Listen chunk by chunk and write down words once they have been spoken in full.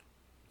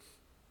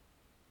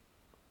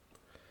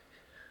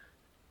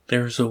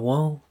There's a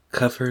wall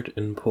covered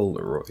in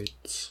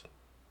Polaroids.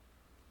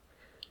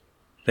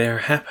 They are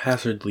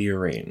haphazardly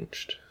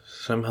arranged,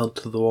 some held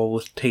to the wall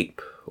with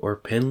tape, or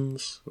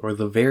pins, or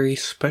the very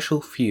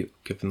special few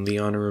given the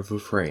honor of a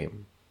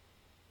frame.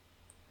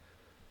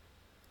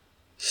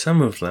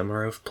 Some of them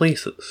are of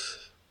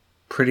places,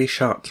 pretty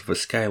shots of a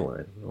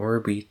skyline, or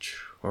a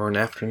beach, or an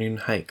afternoon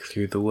hike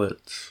through the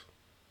woods.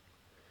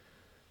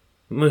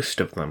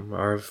 Most of them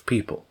are of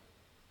people.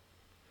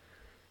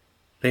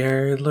 They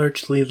are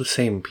largely the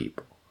same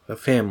people, a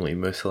family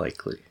most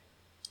likely.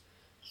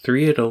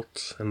 3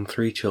 adults and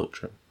 3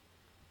 children.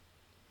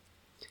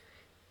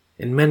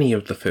 In many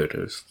of the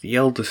photos, the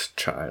eldest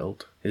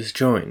child is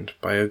joined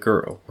by a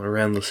girl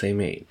around the same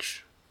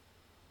age.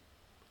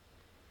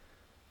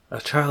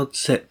 A child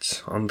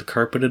sits on the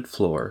carpeted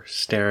floor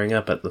staring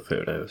up at the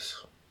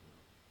photos.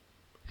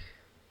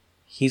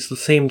 He's the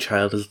same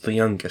child as the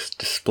youngest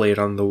displayed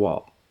on the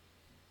wall.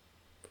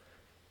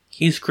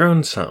 He's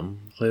grown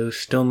some, though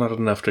still not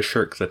enough to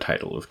shirk the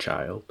title of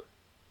child.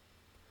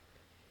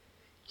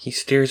 He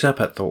stares up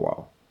at the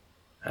wall,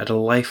 at a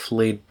life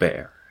laid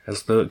bare,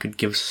 as though it could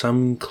give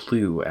some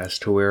clue as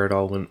to where it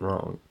all went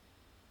wrong.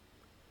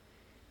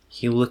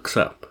 He looks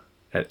up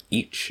at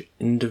each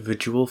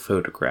individual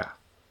photograph,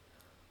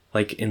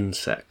 like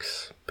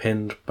insects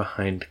pinned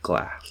behind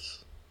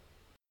glass.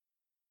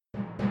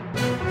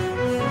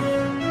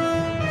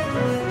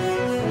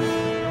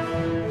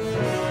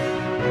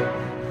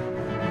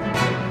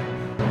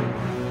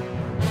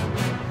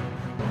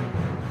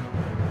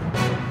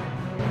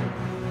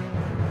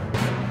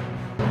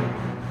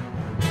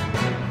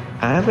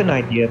 I have an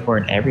idea for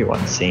an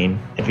everyone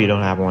scene, if you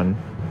don't have one.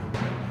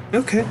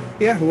 Okay,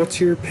 yeah, what's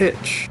your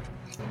pitch?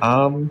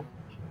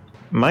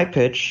 My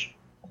pitch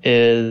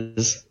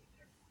is,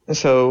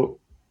 so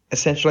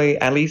essentially,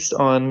 at least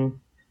on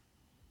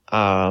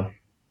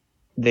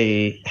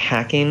the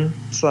hacking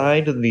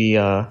side,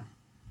 the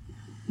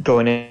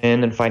going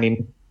in and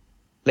finding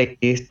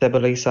Lady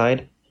Stability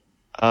side,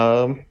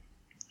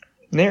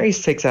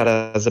 Nereus takes that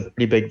as a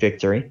pretty big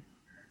victory,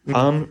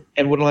 and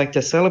would like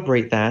to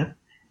celebrate that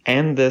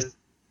and this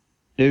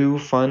new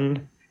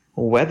fun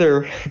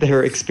weather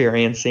they're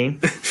experiencing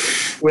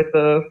with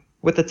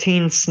a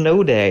teen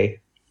snow day.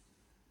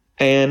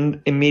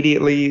 And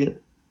immediately,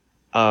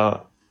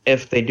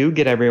 if they do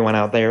get everyone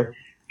out there,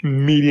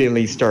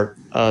 immediately start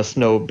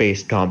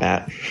snow-based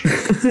combat.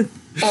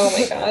 Oh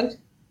my god.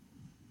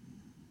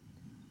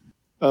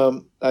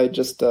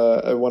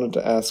 I wanted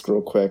to ask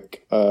real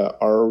quick,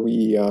 are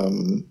we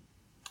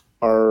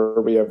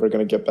ever going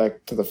to get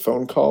back to the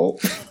phone call?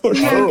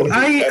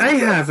 I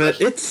have it.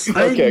 It's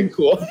okay,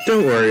 cool.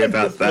 Don't worry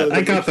about that.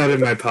 I got that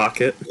in my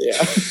pocket.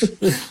 Yeah.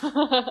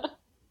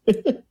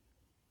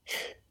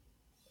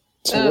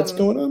 So what's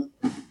going on?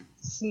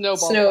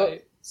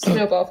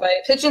 Snowball fight.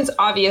 Pigeon's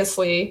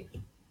obviously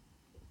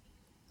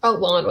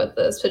along with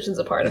this. Pigeon's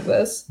a part of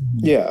this.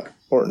 Yeah.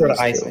 Sort of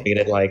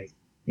isolated, like,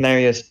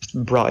 Nereus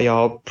brought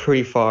y'all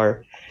pretty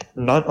far,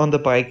 not on the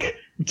bike,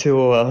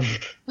 to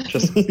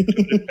just face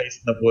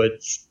in the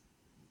woods.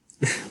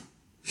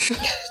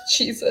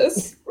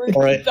 Jesus. We're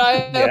right.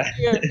 Dying up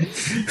here.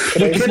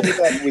 Could I say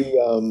that we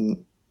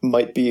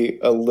might be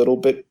a little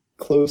bit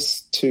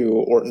close to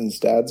Orton's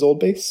dad's old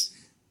base,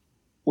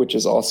 which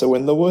is also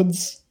in the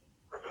woods?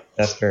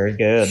 That's very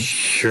good.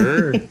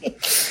 Sure.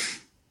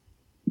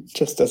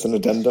 Just as an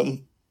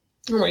addendum.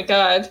 Oh my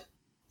god.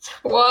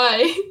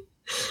 Why?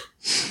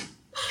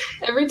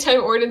 Every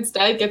time Orton's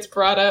dad gets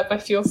brought up, I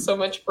feel so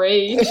much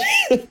rage.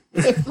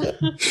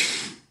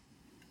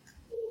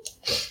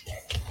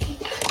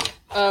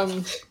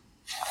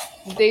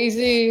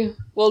 Daisy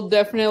will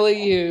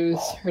definitely use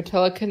her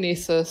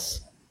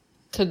telekinesis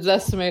to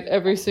decimate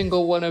every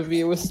single one of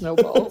you with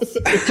snowballs.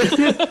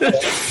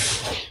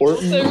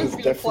 Orton so is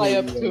gonna fly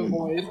up to definitely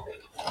avoid.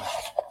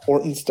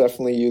 Orton's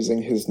definitely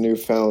using his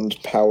newfound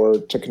power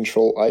to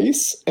control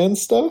ice and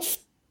stuff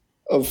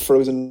of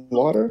frozen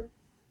water.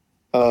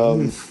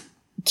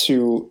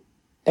 To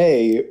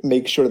A,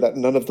 make sure that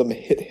none of them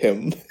hit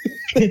him.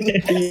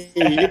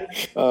 B,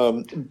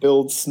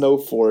 build snow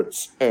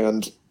forts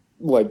and,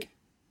 like,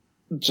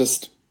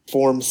 just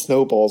form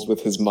snowballs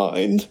with his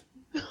mind.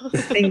 I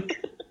think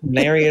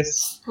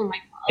Nereus,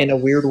 in a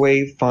weird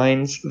way,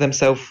 finds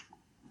themselves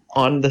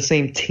on the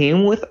same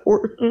team with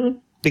Orton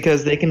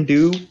because they can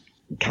do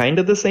kind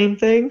of the same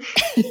thing.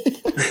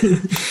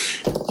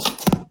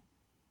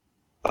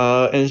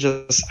 And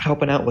just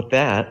helping out with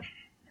that.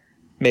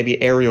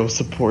 Maybe aerial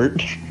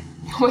support.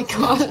 Oh my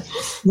god.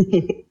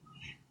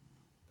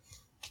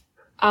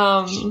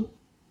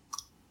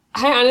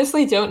 I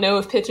honestly don't know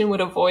if Pigeon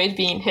would avoid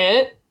being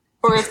hit,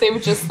 or if they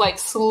would just, like,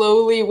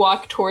 slowly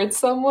walk towards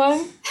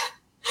someone,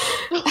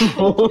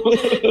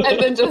 and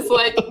then just,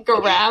 like,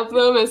 grab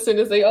them as soon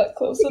as they got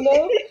close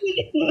enough.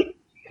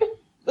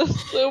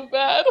 That's so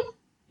bad.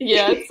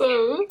 Yeah,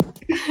 so...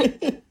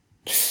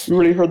 You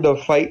already heard the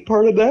fight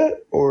part of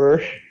that,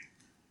 or?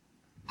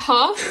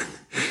 Huh?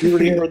 You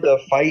already heard the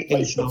fight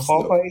in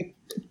Snowball fight?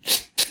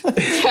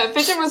 Yeah,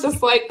 Pigeon was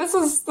just like, this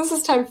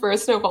is time for a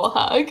snowball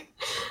hug.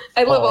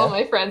 I love all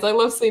my friends. I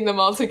love seeing them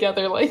all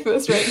together like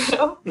this right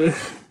now.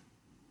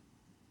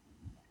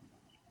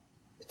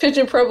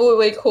 Pigeon probably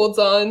like holds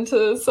on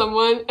to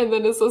someone and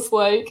then is just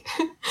like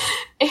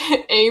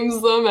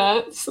aims them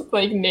at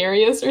like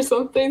Nereus or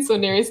something, so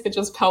Nereus could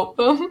just pelt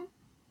them.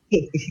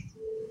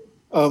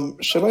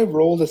 Should I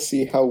roll to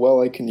see how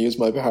well I can use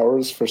my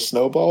powers for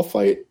snowball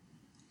fight?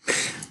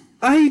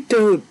 I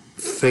don't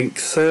think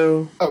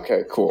so.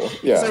 Okay, cool.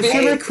 Yeah. I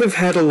feel like we've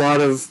had a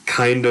lot of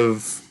kind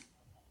of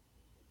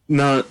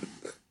not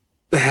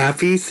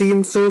happy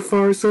scenes so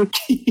far, so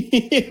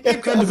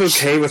I'm kind of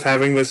okay with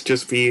having this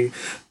just be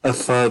a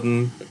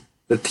fun,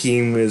 the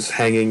team is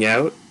hanging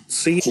out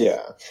scene.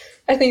 Yeah.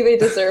 I think they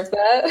deserve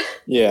that.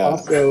 Yeah.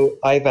 Also,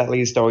 I've at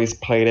least always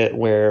played it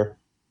where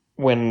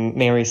when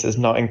Nereus is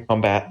not in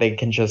combat, they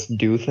can just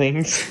do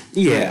things.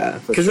 Yeah,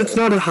 For because it's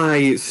sure. not a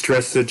high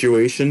stress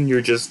situation, you're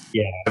just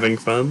having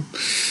fun.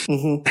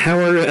 Mm-hmm. How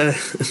are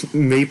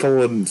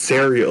Maple and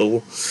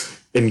Serial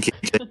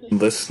engaging in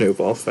this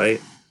snowball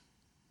fight?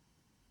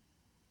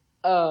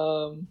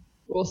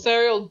 Well,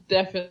 Serial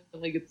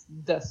definitely gets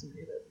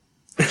decimated.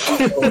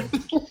 I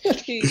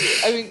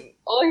mean,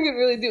 all he can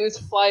really do is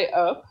fly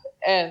up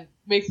and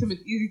makes him an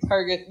easy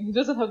target, and he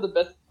doesn't have the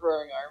best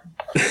throwing arm.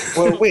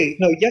 Well, wait,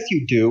 no, yes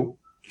you do.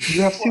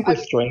 You have super I-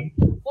 strength.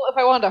 Well, if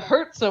I wanted to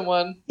hurt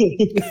someone,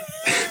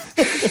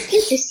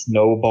 It's a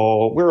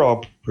snowball. We're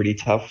all pretty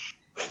tough.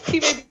 he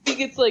maybe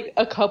gets like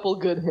a couple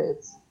good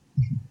hits.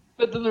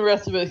 But then the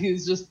rest of it,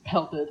 he's just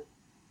pelted.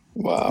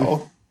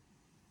 Wow.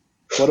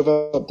 What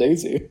about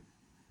Daisy?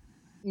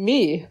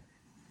 Me?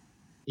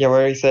 Yeah, we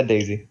already said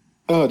Daisy.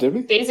 Oh, did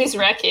we? Daisy's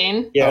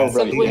wrecking. Yeah, Oh,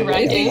 Simply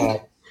right. wrecking.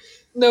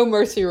 No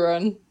mercy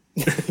run.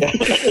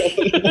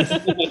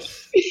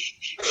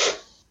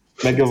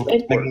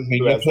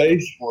 Megalovania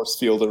plays. Force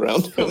field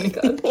around Oh my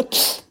him. god.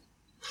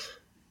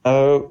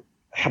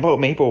 How about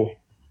Maple?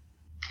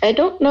 I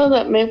don't know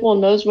that Maple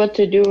knows what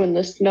to do in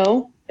the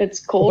snow. It's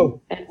cold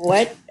and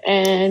wet,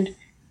 and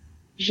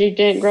she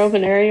didn't grow up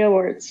in an area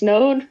where it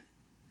snowed.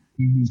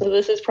 Mhm. So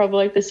this is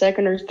probably like the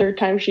second or third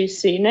time she's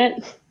seen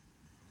it.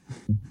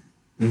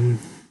 Mhm.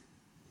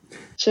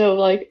 So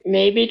like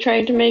maybe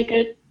trying to make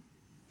it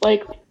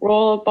like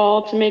roll a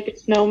ball to make a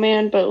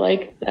snowman, but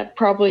like that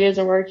probably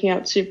isn't working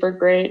out super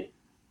great.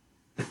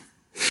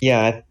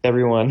 Yeah,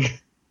 everyone.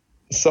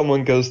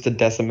 Someone goes to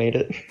decimate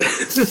it.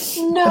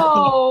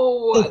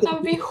 No, that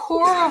would be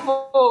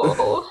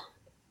horrible.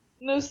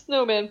 No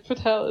snowman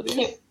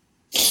fatality.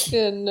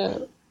 Yeah,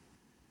 no.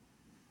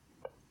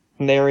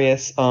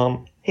 Nereus,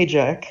 hey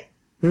Jack.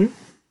 Hmm?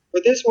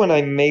 For this one,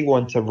 I may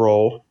want to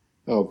roll.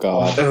 Oh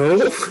god.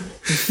 Oh?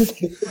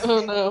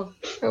 Oh no.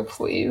 Oh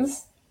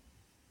please.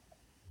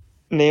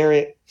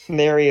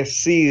 Nereus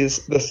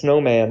sees the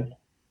snowman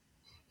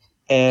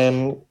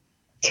and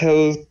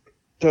tells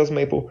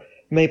Maple,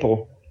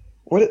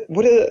 what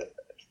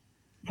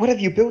have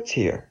you built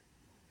here?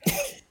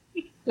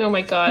 Oh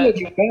my Who god. have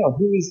you found?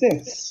 Who is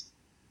this?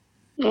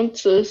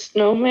 It's a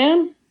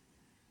snowman?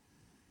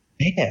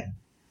 Man,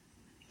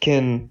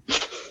 can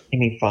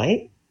he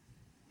fight?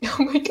 Oh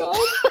my god.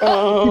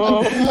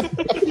 Oh.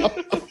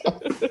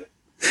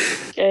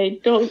 I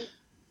don't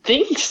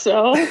think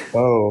so.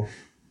 Oh,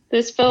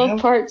 This fell Well-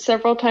 apart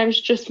several times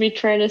just me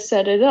trying to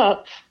set it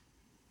up.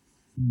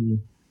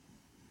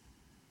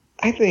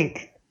 I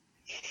think.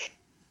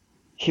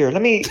 Here,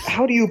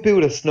 how do you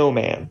build a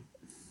snowman?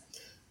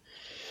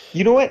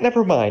 You know what?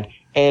 Never mind.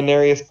 And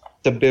Nereus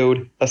to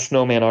build a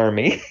snowman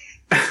army,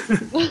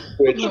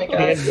 which Oh my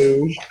can God.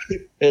 move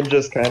and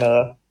just kind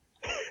of,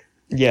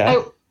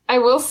 yeah. I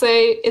will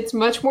say it's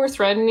much more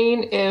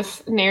threatening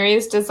if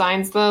Nereus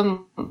designs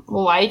them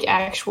like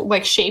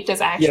shaped as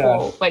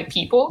actual like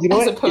people, You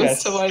know as what? opposed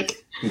Yes. to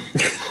like.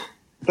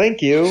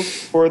 Thank you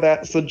for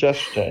that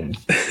suggestion.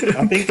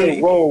 I think the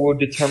roll will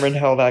determine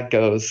how that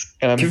goes,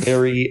 and I'm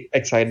very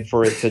excited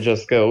for it to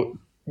just go.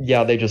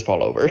 Yeah, they just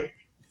fall over.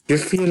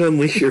 Give me and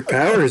unleash your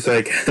powers,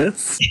 I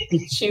guess.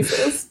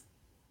 Jesus.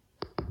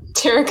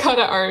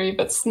 Terracotta army,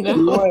 but snow.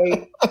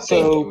 Right. Thank you,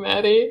 So,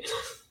 Maddie.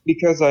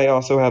 because I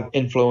also have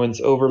influence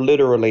over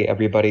literally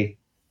everybody,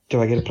 do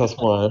I get a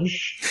 +1?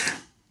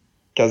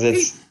 Because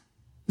it's,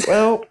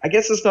 well, I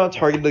guess it's not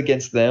targeted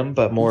against them,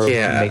 but more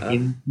Yeah. of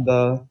making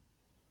the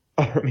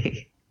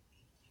army.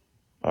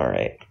 All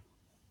right.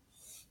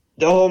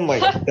 Oh my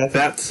god,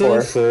 That's four.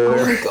 a 4.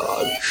 Oh my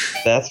god.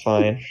 That's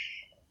fine.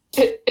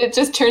 It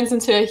just turns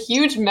into a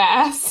huge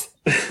mass.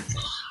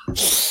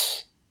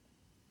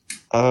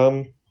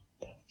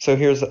 So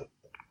here's,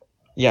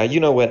 yeah, you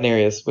know what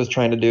Nereus was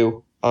trying to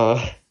do.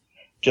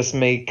 Just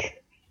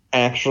make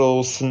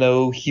actual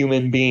snow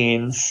human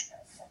beings.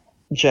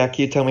 Jack,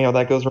 you tell me how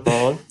that goes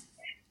wrong?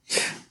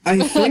 I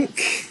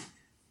think.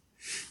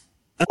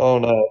 Oh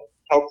no.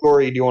 How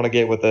gory do you want to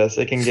get with this?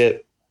 It can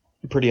get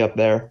pretty up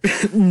there.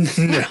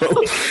 No.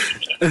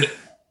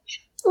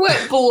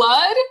 What,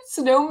 blood?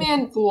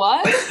 Snowman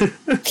blood?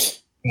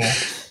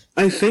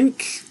 I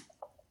think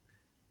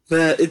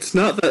that it's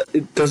not that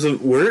it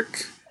doesn't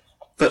work,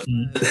 But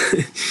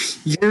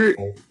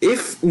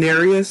if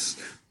Nereus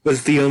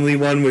was the only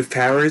one with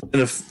powers in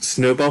a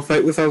snowball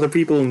fight with other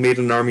people and made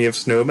an army of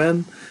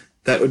snowmen,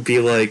 that would be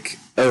like,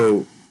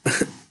 oh,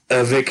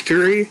 a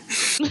victory?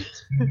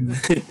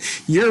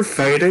 You're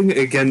fighting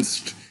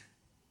against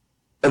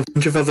a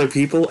bunch of other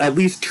people, at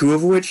least two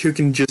of which who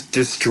can just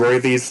destroy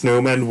these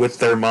snowmen with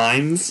their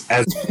minds.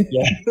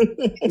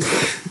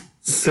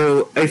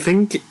 So I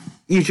think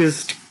you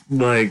just,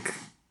 like,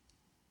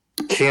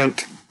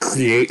 can't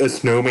create a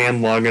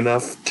snowman long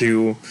enough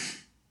to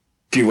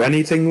do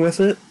anything with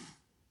it.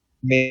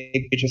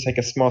 Maybe just like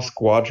a small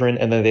squadron,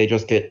 and then they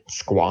just get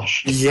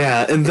squashed.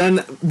 Yeah, and then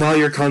while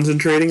you're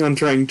concentrating on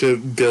trying to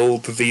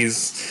build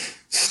these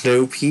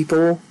snow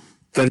people,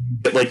 then you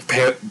get,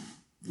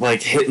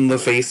 like hit in the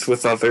face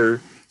with other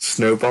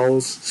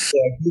snowballs.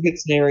 Yeah, who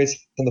gets Nereus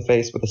in the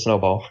face with a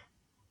snowball?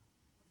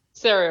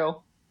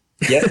 Cereal.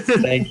 Yep,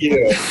 thank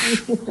you.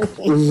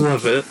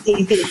 Love it.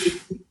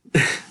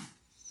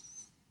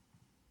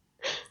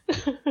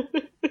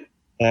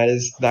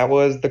 That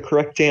was the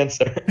correct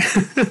answer.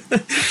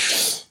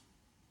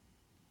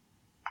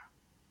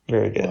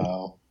 Very good.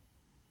 Wow.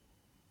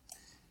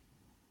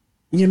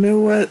 You know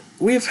what?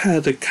 We've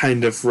had a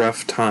kind of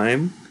rough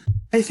time.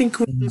 I think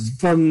with this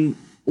fun,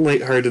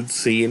 lighthearted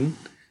scene,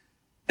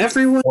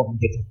 everyone,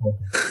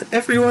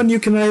 you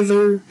can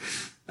either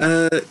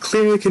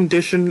clear a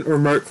condition or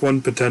mark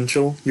one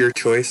potential. Your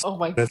choice. Oh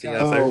my Or the god.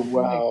 other. Oh,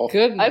 wow.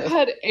 Goodness. I've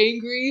had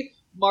angry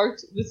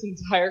marked this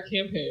entire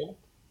campaign.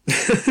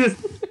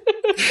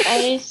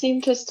 I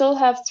seem to still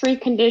have 3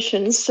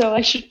 conditions, so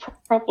I should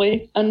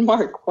probably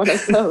unmark one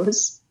of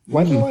those.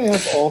 Why do I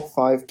have all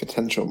 5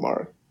 potential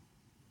marked?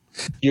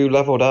 You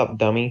leveled up,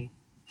 dummy.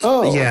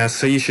 Oh, Yeah,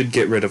 so you should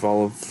get rid of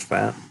all of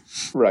that.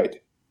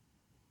 right.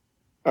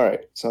 All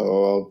right, so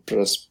I'll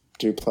just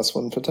do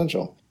 +1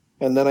 potential.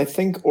 And then I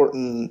think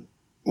Orton,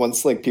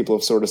 once like people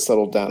have sort of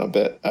settled down a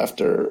bit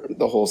after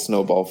the whole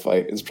snowball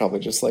fight, is probably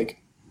just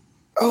like,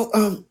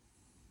 oh,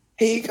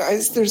 hey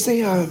guys, there's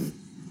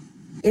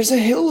a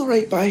hill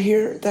right by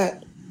here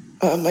that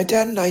my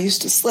dad and I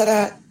used to sled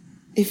at.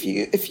 If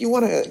you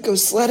want to go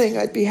sledding,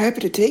 I'd be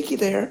happy to take you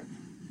there.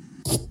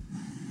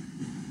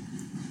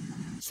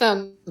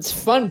 Sounds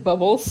fun,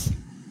 Bubbles.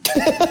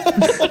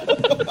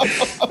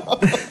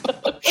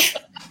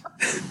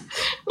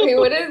 Wait,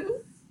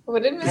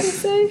 what did Maddie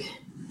say?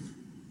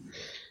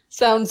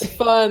 Sounds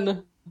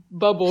fun,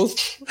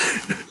 Bubbles.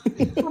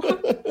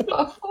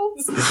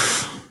 Waffles?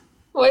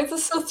 Why is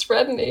this so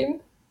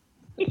threatening?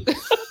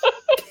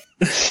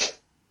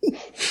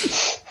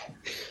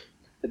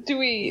 Do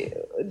we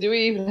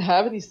even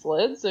have any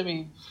sleds? I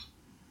mean,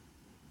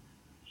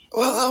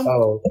 Well,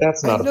 Oh,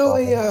 that's not a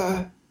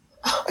problem.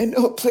 I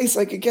know a place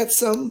I could get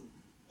some.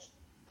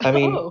 I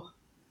mean, oh.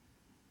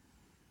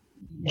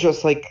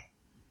 just like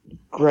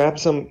grab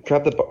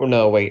the.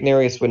 No, wait.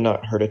 Nereus would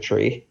not hurt a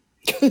tree.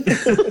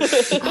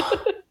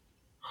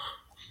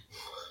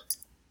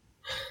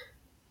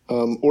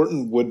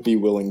 Orton would be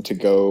willing to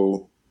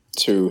go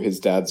to his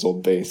dad's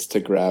old base to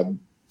grab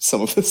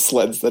some of the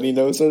sleds that he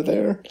knows are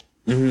there.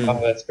 Mhm. Oh,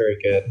 that's very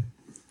good.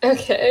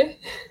 Okay.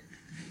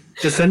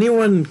 Does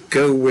anyone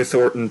go with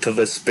Orton to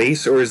this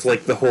base, or is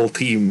like the whole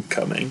team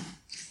coming?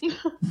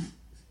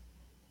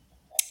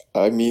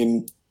 I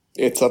mean,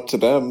 it's up to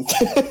them.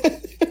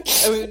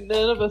 I mean,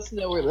 none of us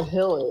know where the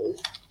hill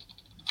is.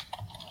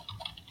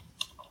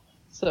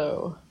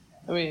 So,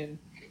 I mean,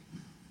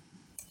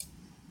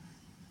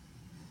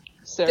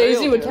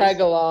 Daisy would knows. tag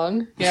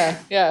along. Yeah.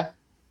 Yeah.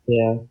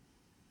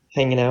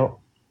 Hanging out.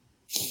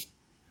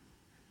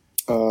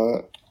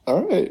 All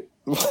right.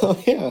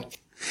 Well, yeah.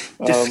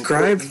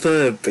 Describe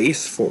the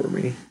base for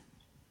me.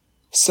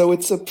 So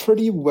it's a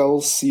pretty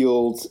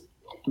well-sealed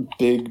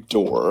big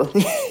door.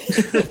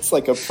 It's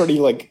like a pretty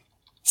like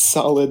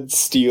solid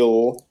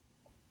steel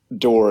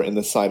door in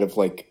the side of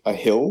like a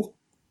hill.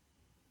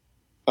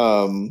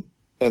 And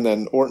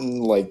then Orton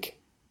like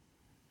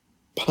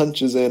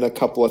punches in a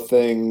couple of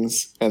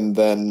things and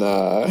then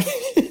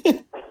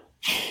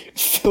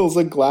fills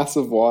a glass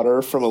of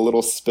water from a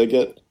little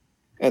spigot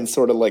and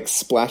sort of like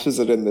splashes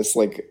it in this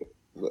like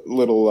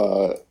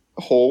little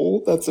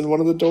hole that's in one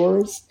of the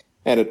doors,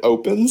 and it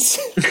opens.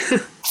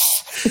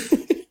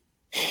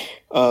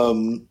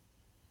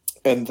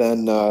 And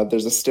then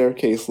there's a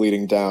staircase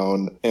leading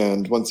down,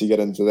 and once you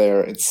get into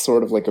there, it's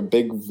sort of like a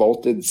big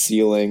vaulted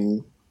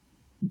ceiling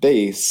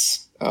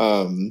base,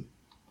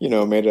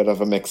 made out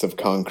of a mix of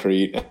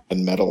concrete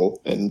and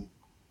metal and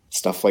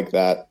stuff like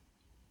that.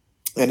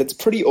 And it's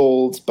pretty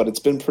old, but it's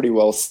been pretty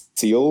well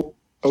sealed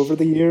over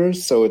the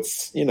years, so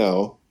it's,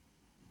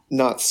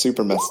 not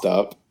super messed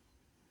up.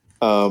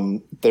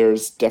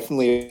 There's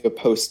definitely a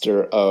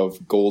poster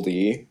of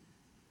Goldie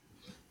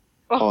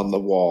on the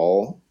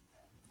wall.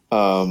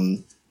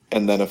 And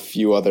then a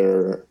few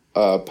other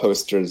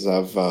posters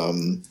of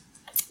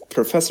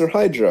Professor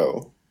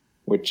Hydro,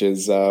 which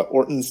is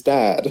Orton's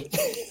dad,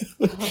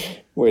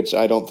 which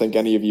I don't think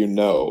any of you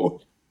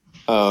know.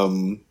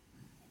 And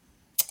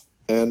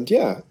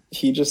yeah,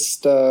 he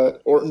just,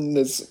 Orton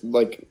is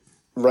like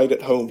right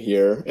at home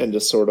here and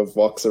just sort of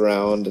walks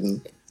around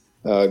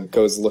and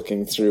goes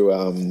looking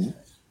through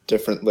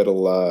different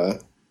little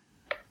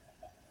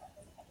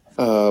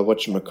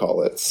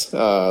whatchamacallits,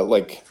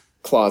 like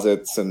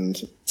closets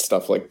and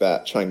stuff like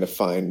that, trying to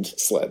find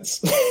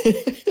sleds.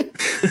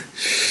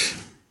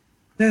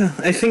 Yeah,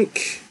 I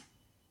think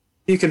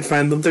you can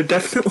find them. They're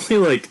definitely,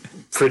 like,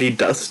 pretty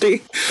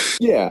dusty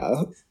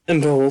Yeah,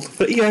 and old.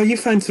 But yeah, you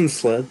find some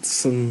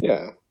sleds and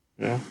yeah.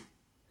 yeah.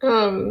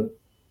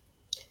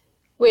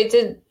 Wait,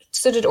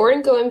 did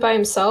Orton go in by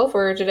himself,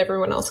 or did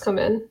everyone else come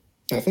in?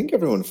 I think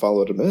everyone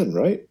followed him in,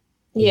 right?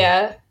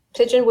 Yeah.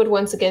 Pigeon would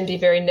once again be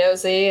very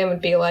nosy and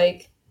would be,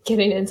 like,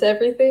 getting into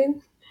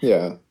everything.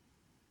 Yeah.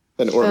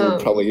 And Orton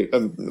would probably,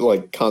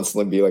 like,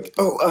 constantly be like,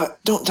 "Oh,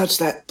 don't touch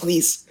that,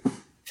 please."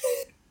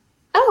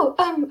 Oh,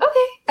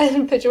 okay.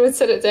 And Pigeon would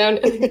set it down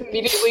and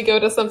immediately go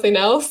to something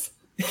else.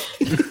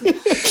 And then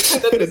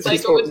the It's just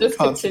cycle would Orton just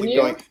constantly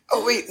continue. going,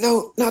 "Oh wait,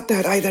 no, not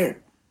that either."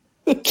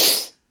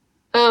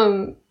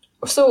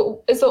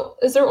 So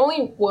is there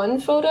only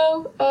one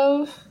photo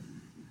of?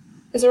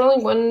 Is there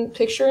only one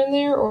picture in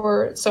there,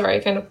 or sorry, I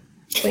kind of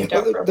blinked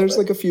out. For a There's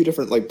moment. like a few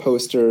different like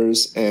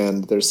posters,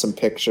 and there's some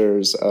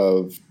pictures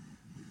of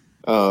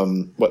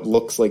what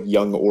looks like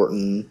young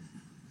Orton,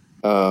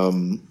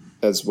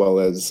 as well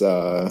as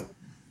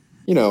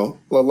you know,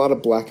 a lot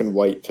of black and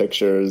white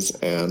pictures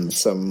and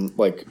some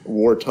like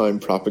wartime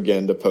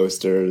propaganda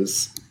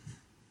posters,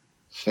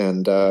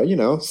 and you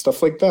know,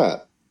 stuff like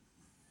that.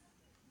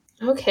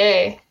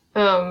 Okay.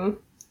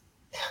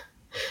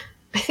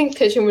 I think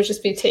Pigeon would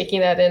just be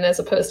taking that in as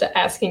opposed to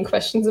asking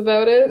questions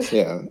about it.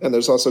 Yeah, and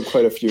there's also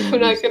quite a few I'm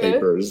not gonna-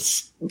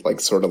 newspapers like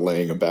sort of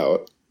laying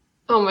about.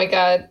 Oh my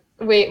god.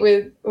 Wait,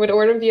 would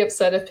Orton be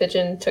upset if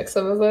Pigeon took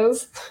some of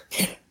those?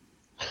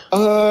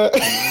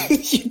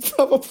 You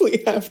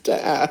probably have to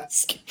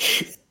ask.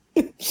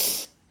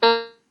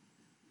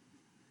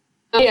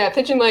 Yeah,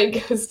 Pigeon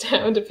like goes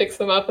down to pick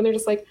some up, and they're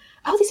just like,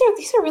 "Oh,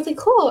 these are really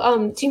cool.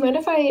 Do you mind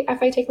if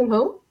I take them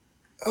home?"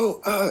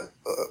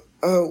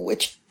 Oh,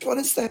 which one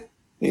is that?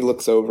 And he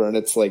looks over, and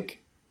it's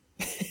like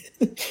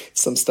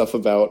some stuff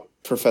about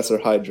Professor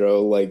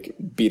Hydro like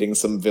beating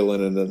some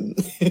villain in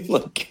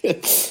like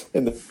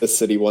in the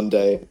city one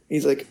day.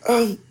 He's like,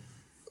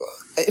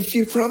 if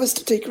you promise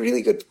to take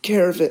really good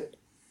care of it,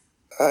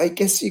 I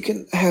guess you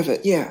can have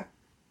it. Yeah.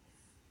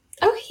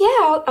 Oh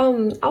yeah,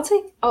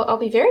 I'll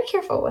be very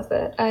careful with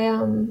it.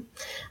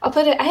 I'll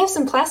put it. I have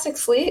some plastic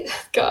sleeve.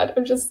 God,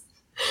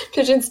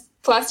 Pigeon's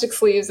plastic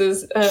sleeves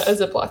is a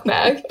Ziploc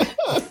bag.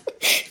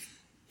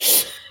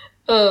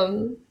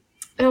 And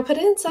I'll put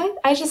it inside.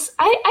 I just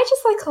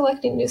like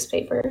collecting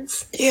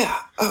newspapers. Yeah.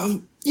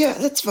 Yeah,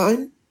 that's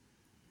fine.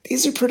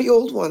 These are pretty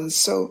old ones,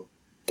 so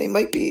they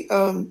might be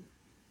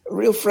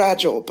real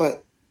fragile,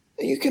 but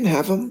you can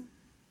have them.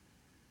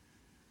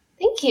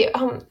 Thank you.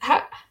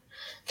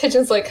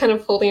 Pigeon's like kind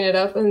of folding it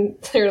up, and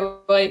they're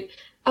like,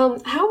 how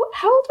old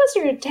was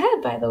your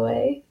dad, by the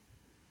way?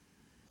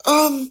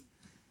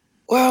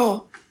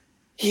 Well,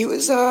 he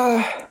was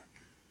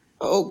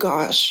oh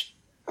gosh,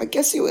 I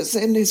guess he was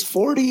in his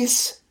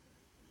 40s.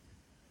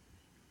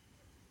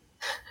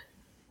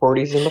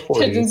 40s and the 40s.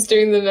 Pigeon's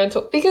doing the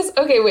mental because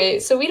okay,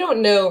 wait. So we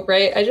don't know,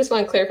 right? I just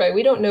want to clarify.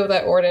 We don't know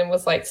that Orton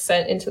was like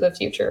sent into the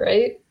future,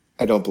 right?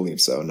 I don't believe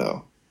so.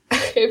 No.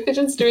 Okay,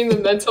 Pigeon's doing the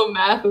mental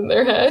math in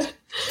their head.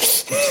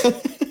 So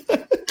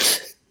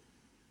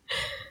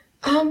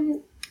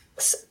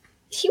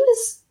he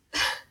was.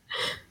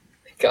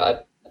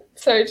 God,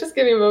 sorry. Just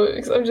give me a moment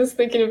because I'm just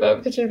thinking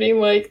about Pigeon being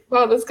like,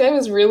 "Wow, this guy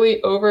was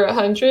really over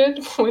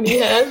 100 when he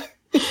had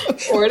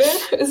Orton."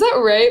 Is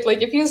that right?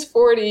 Like, if he was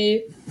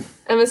 40,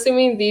 I'm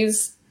assuming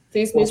these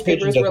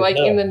newspapers were like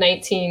in the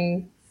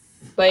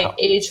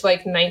age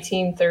like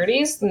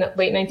 1930s,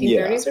 late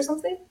 1930s or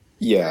something.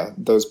 Yeah,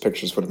 those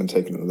pictures would have been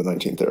taken in the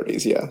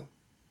 1930s. Yeah.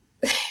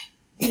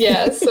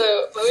 Yeah.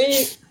 So let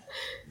me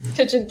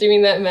Pigeon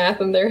doing that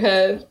math in their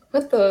head.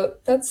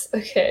 That's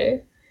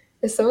okay.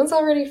 If someone's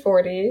already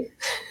 40,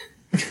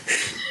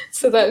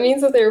 so that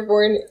means that they were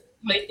born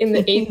like in the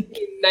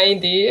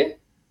 1890.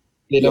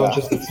 They don't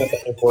just accept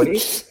that they're 40?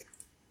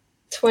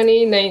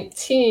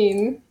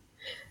 2019.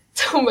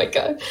 Oh my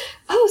god.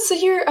 Oh, so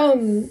you're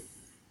oh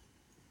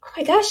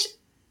my gosh.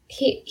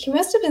 He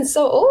must have been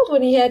so old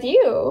when he had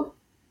you.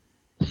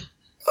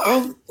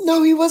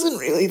 No, he wasn't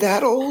really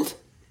that old.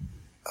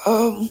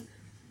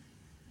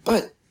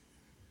 But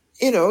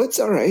you know, it's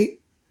all right.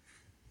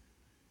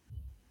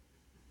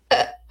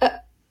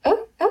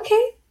 Oh,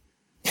 okay.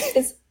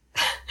 Is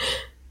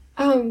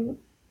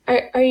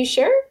are you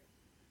sure?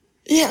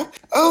 Yeah.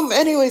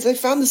 Anyways, I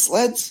found the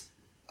sleds.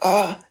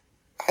 I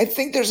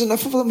think there's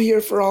enough of them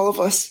here for all of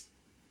us.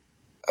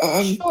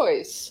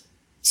 Choice.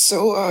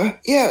 So,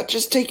 yeah,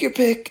 just take your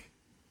pick.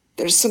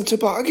 There's some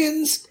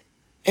toboggans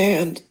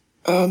and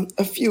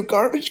a few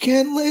garbage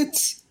can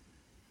lids.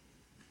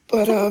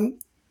 But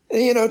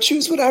you know,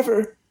 choose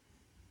whatever.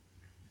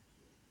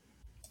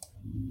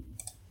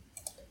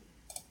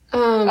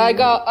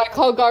 I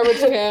call garbage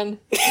can.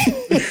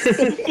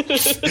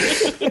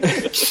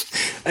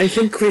 I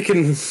think we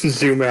can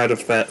zoom out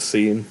of that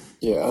scene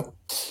Yeah.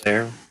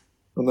 there.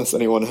 Unless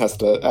anyone has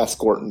to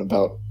ask Orton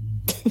about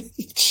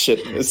shit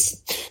in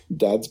his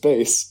dad's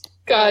base.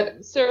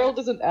 God, Cyril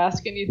doesn't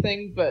ask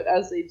anything, but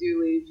as they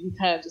do leave, he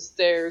kind of just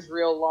stares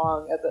real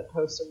long at that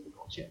poster of the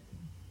gold champion.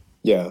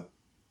 Yeah.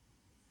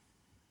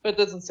 But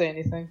doesn't say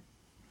anything.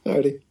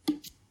 Alrighty.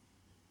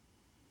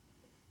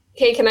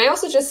 okay, can I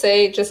also just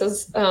say,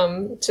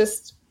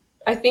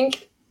 I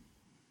think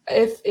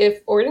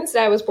if Orton's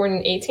dad was born in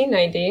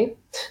 1890,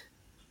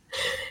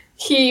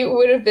 he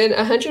would have been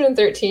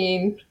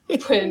 113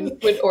 when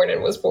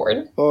Orton was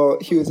born. Well,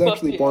 he was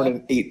actually Yeah. born in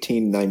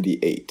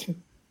 1898.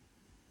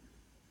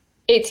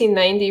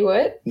 1890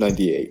 what?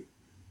 98.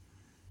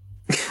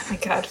 Oh my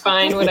god,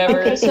 fine,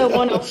 whatever. So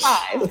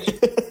 105.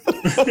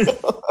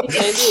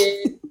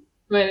 98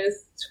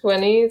 minus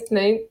 20,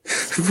 9,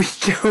 We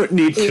don't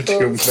need to do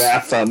Equals-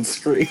 math on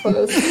screen.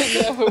 close.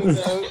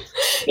 No.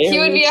 He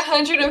would be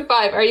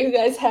 105. Are you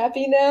guys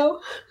happy now?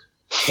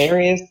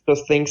 Marius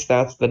just thinks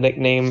that's the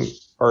nickname,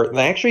 or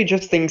actually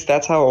just thinks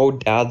that's how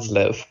old dads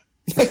live.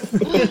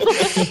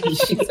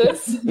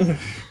 Jesus.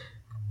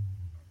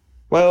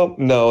 Well,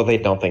 no, they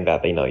don't think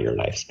that. They know your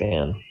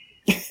lifespan.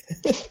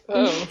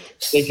 Oh. I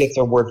think it's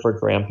a word for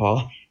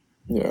grandpa.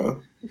 Yeah.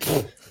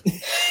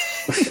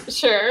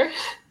 Sure.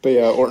 But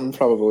yeah, Orton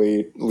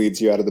probably leads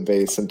you out of the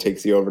base and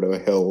takes you over to a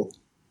hill.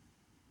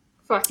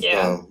 Fuck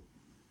yeah.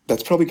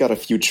 That's probably got a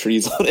few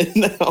trees on it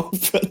now,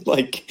 but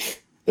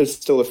like, there's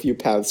still a few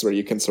paths where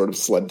you can sort of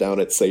sled down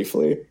it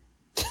safely.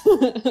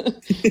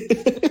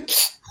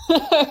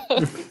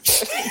 I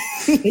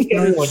think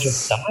everyone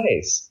just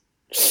dies.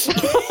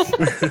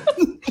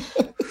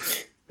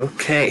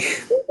 Okay.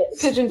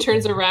 Pigeon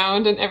turns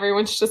around and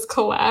everyone's just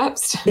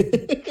collapsed.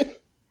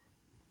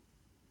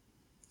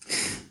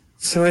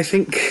 So I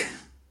think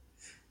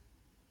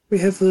we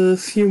have a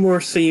few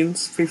more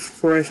scenes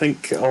before I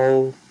think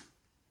I'll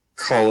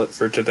call it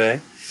for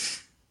today.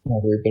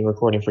 Oh, we've been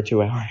recording for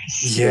 2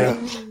 hours. Yeah.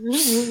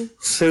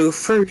 So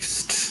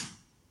first,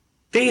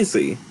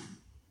 Daisy.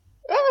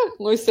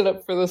 Let me sit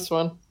up for this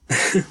one.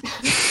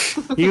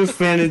 You've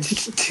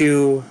managed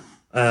to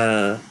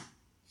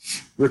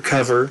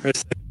recover a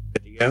second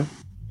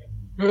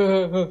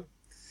video.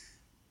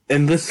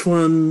 And this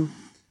one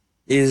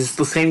is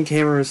the same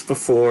camera as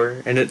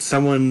before, and it's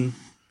someone,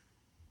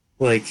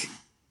 like,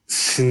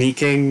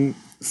 sneaking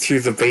through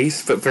the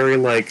base, but very,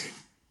 like,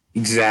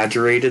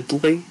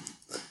 exaggeratedly.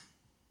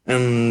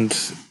 And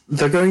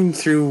they're going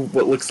through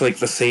what looks like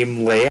the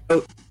same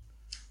layout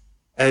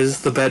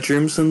as the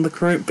bedrooms in the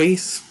current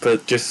base,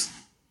 but just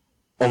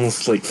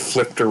almost, like,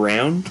 flipped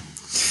around.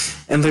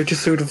 And they're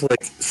just sort of,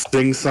 like,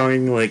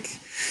 sing-songing, like,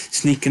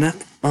 sneaking up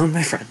on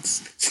my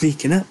friends,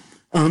 sneaking up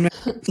on my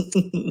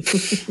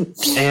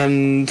friends.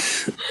 And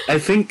I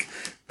think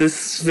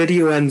this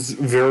video ends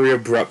very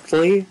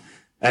abruptly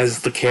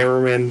as the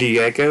cameraman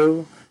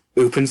Diego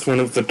opens one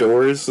of the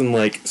doors and,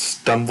 like,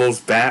 stumbles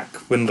back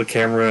when the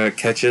camera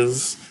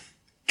catches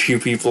two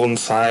people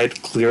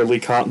inside, clearly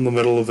caught in the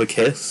middle of a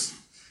kiss.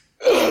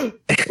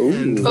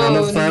 And one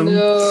of them,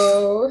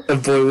 no. a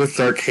boy with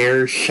dark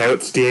hair,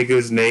 shouts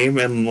Diego's name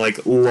and,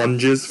 like,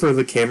 lunges for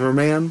the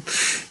cameraman,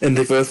 and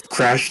they both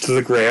crash to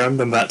the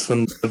ground, and that's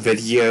when the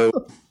video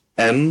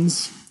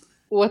ends.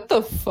 What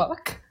the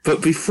fuck?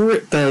 But before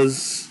it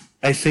does,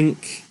 I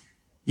think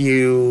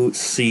you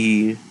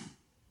see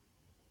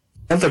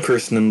another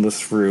person in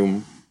this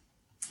room,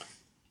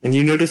 and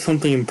you notice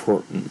something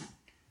important.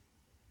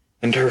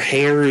 And her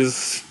hair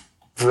is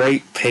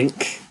bright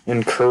pink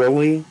and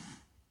curly,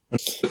 and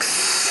looks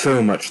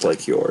so much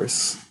like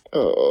yours.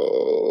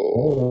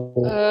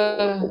 Oh,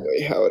 Uh,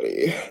 boy,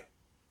 howdy.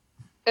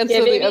 and Yeah,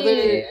 so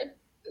baby.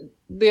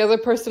 the other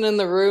person in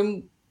the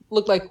room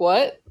looked like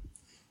what?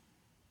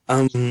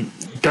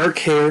 Dark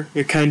hair,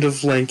 a kind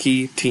of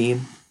lanky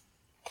teen.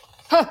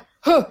 Huh?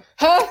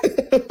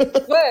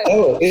 What?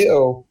 Oh,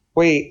 ew.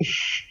 Wait.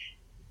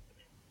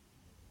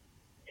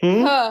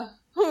 Hmm? Huh?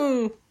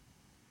 Hmm.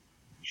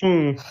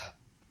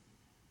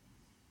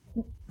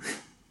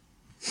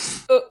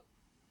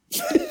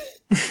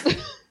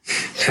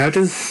 How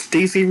does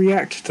Daisy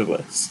react to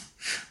this?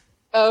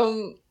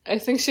 I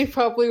think she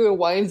probably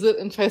rewinds it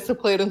and tries to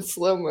play it in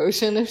slow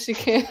motion if she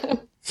can.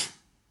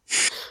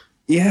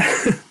 Yeah.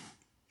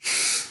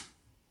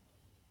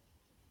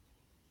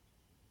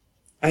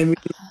 I mean,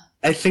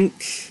 I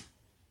think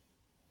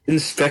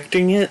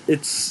inspecting it,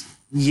 it's,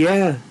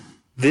 yeah,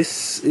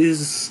 this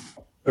is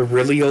a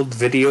really old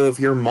video of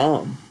your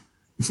mom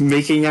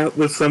making out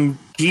with some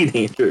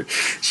teenager.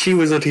 She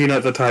was a teen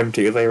at the time,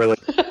 too. They were like,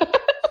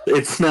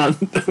 it's not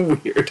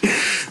weird.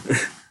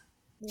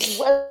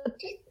 What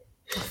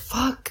the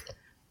fuck?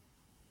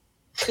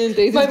 And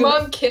Daisy's My gonna-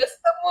 mom kissed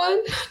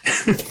someone?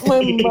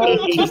 My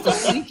mom just a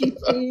sneaky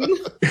teen.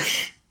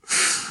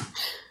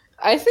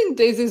 I think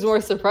Daisy's more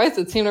surprised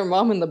at seeing her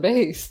mom in the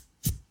base.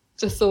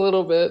 Just a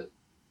little bit.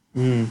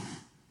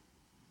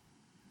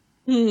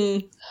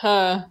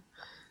 Huh.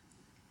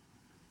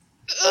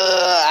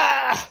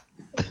 Ugh.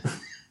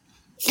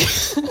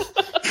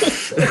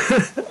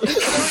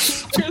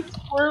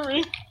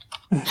 Transforming.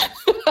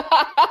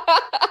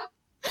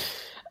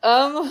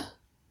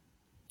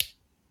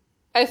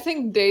 I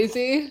think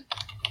Daisy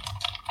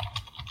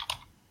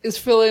is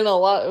feeling a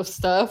lot of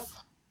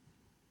stuff,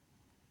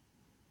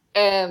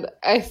 and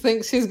I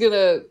think she's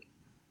gonna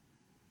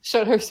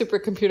shut her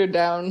supercomputer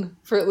down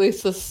for at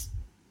least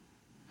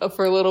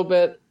for a little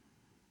bit,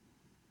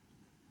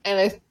 and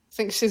I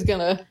think she's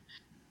gonna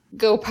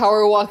go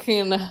power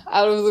walking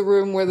out of the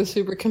room where the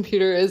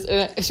supercomputer is,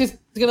 and she's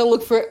gonna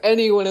look for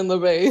anyone in the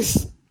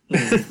base.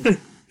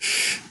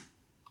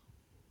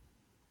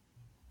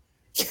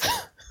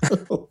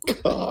 Oh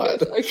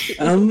God.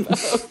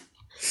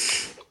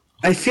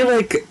 I feel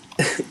like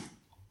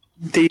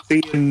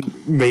Daisy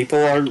and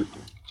Maple are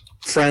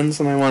friends,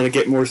 and I want to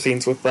get more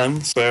scenes with them.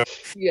 So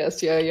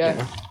Yes,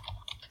 yeah.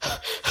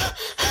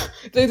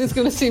 They're just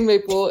gonna see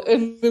Maple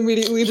and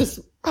immediately just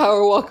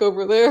power walk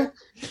over there.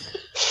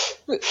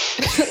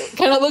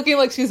 Kind of looking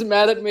like she's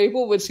mad at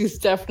Maple, but she's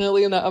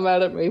definitely not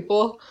mad at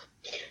Maple.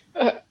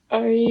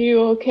 Are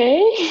you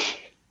okay?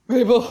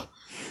 Maple.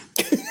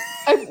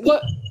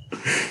 What?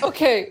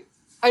 Okay,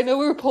 I know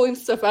we were pulling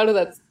stuff out of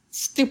that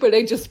stupid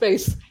Aegis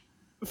space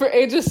for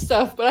Aegis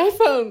stuff, but I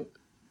found...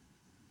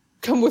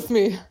 Come with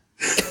me.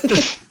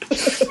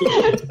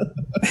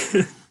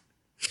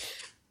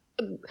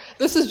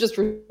 This is just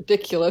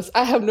ridiculous.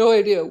 I have no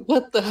idea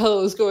what the hell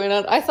is going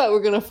on. I thought we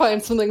were going to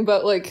find something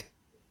about, like,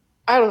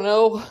 I don't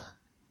know,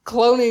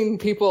 cloning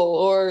people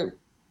or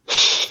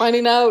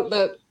finding out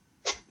that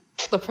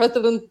the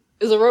president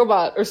is a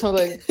robot or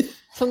something.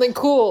 Something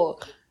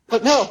cool.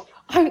 But no,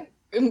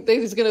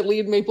 Daisy's going to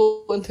lead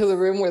Maple into the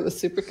room where the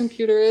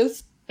supercomputer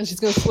is, and she's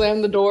going to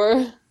slam the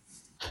door.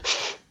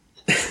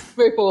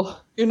 Maple,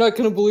 you're not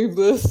going to believe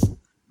this.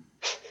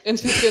 And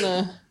she's going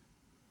to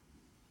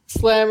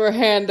slam her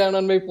hand down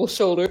on Maple's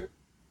shoulder.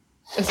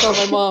 I saw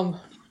my mom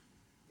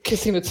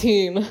kissing a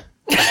teen.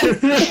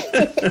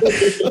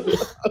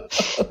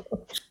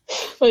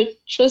 Like,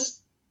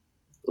 just,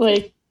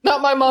 like...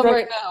 Not my mom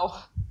right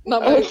now.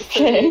 Not my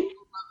Okay.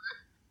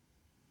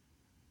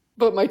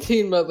 but my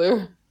teen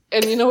mother.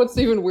 And you know what's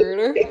even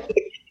weirder?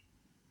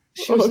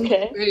 She was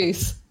Okay. in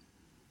space.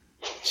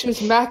 She was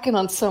macking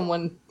on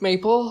someone,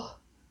 Maple.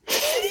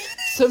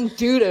 Some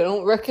dude I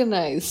don't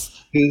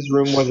recognize. Whose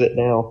room was it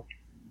now?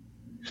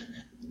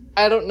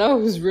 I don't know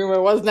whose room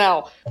it was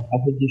now. I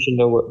think you should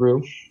know what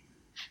room.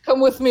 Come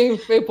with me,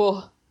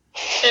 Maple.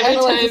 Every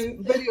Analyze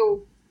time, this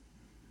video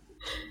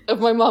of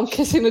my mom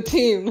kissing a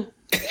teen.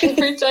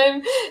 every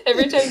time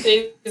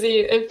Daisy,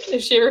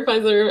 if she ever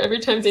finds the room, every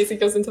time Daisy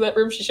goes into that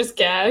room, she just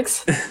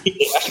gags.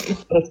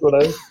 That's what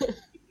I...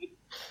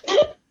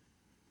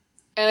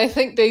 And I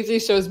think Daisy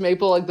shows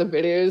Maple like the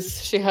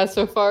videos she has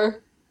so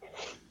far.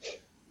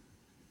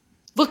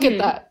 Look at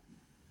that.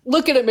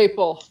 Look at it,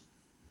 Maple.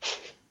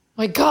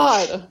 My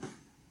God.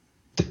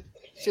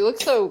 She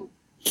looks so...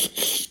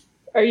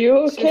 Are you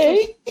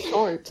okay? so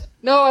short.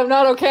 No, I'm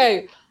not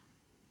okay.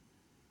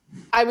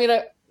 I mean,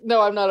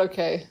 no, I'm not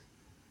okay.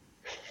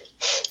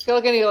 I feel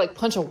like I need to like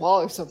punch a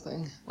wall or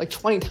something. Like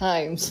 20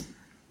 times.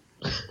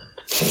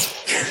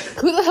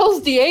 Who the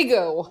hell's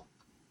Diego?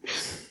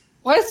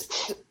 Why is...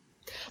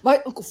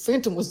 My Uncle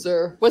Phantom was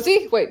there. Was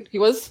he? Wait, he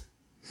was?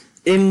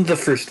 in the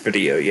first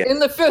video, yeah. In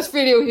the first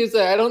video he was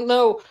there. I don't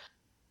know.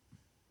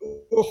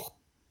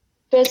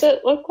 Does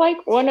it look like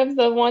one of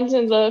the ones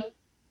in the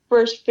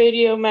first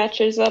video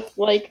matches up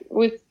like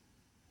with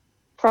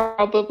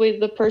probably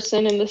the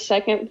person in the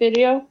second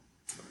video?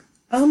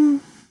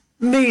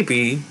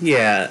 Maybe,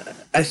 yeah.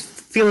 I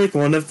feel like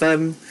one of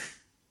them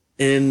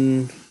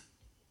in...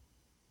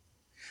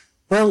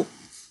 Well,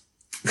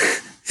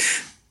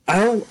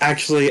 I'll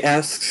actually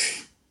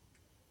ask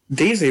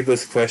Daisy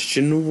this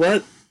question.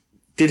 What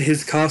did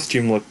his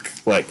costume look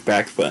like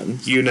back then?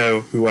 You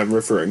know who I'm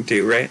referring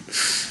to, right?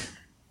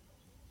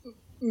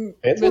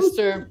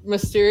 Mr.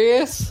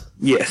 Mysterious?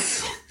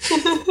 Yes.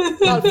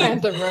 Not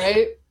Phantom,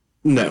 right?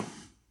 No.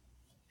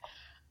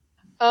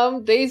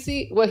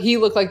 Daisy, what he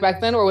looked like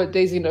back then, or what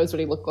Daisy knows what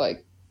he looked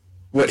like?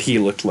 What he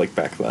looked like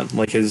back then.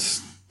 Like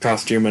his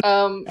costume and...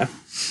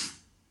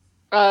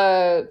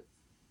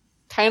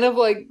 Kind of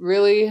like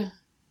really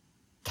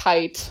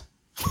tight.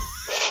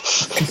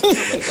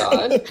 Oh my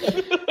god.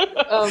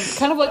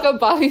 Kind of like a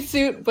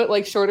bodysuit, but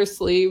like shorter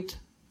sleeved.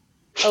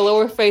 A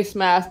lower face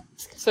mask,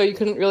 so you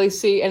couldn't really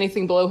see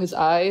anything below his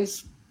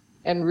eyes.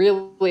 And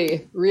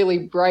really, really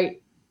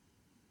bright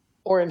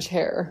orange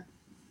hair.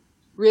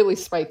 Really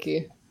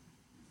spiky.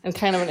 And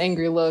kind of an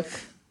angry look.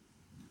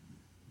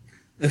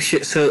 Oh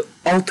shit, so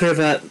alter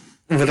that,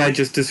 what I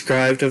just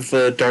described of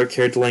the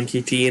dark-haired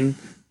lanky teen,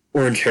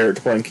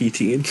 orange-haired lanky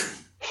teen.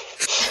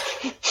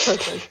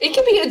 Perfect. It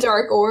can be a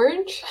dark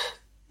orange.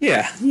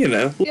 Yeah, you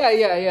know.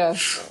 Yeah.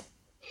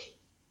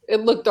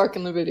 It looked dark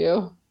in the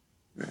video.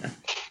 Yeah.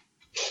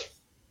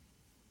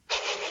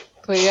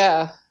 But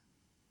yeah.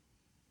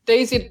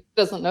 Daisy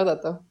doesn't know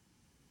that though.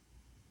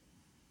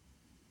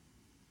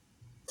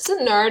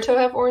 Doesn't Naruto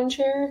have orange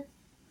hair?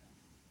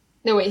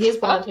 No, wait, he has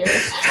blonde hair.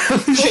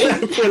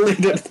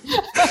 Related.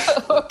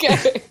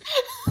 Okay.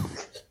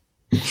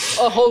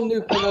 a whole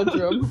new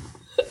conundrum.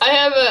 I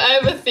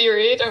have a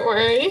theory. Don't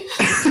worry.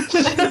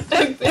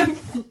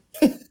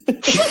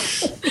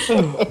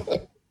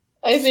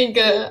 I think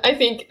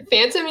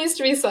Phantom used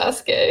to be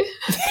Sasuke.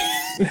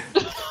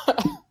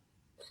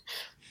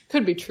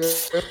 Could be true.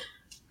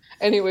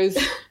 Anyways,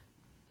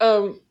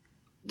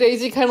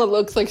 Daisy kind of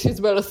looks like she's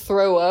about to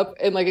throw up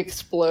and like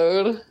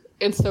explode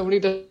in so many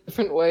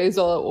different ways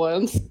all at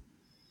once.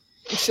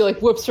 She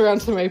like whips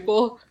around to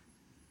Maple.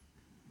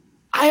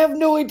 I have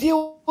no idea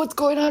what's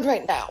going on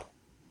right now.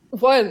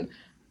 One,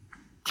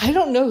 I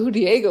don't know who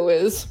Diego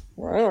is.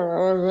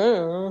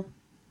 One,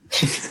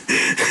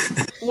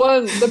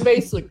 the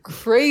base looked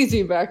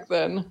crazy back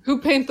then.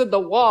 Who painted the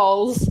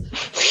walls?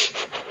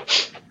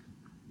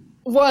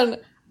 One,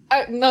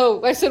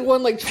 I said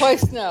one like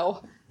twice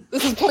now.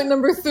 This is point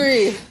number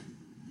 3.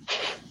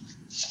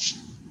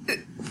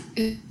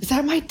 Is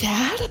that my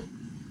dad?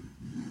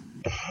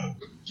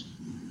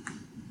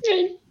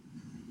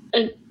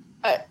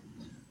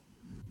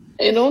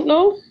 I don't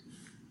know.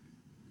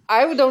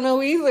 I don't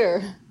know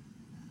either.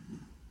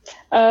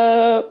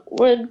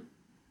 Would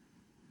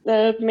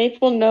the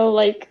Maple know,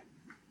 like,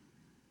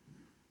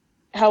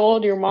 how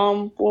old your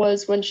mom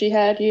was when she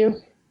had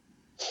you?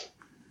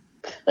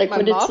 Like, My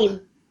would mom? it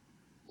seem...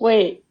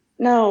 Wait,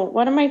 no,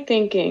 what am I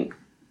thinking?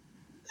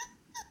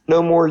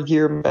 No more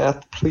year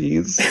math,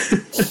 please.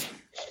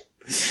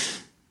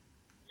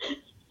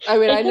 I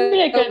mean, I It know can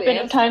be a good the bit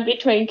of answer. time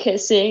between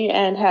kissing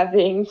and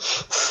having...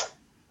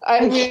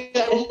 I mean,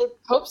 I would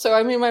hope so.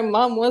 I mean, my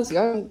mom was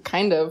young,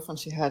 kind of, when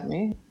she had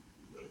me.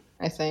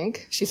 I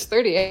think she's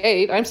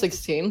 38. I'm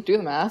 16. Do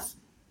the math.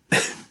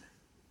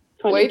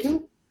 Wait.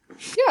 22?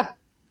 Yeah,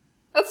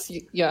 that's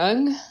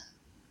young.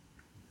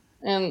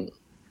 And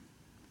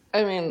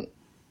I mean,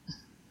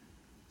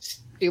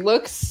 she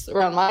looks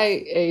around my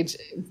age,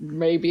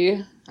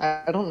 maybe.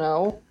 I don't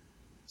know.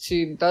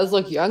 She does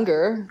look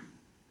younger,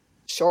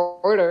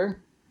 shorter.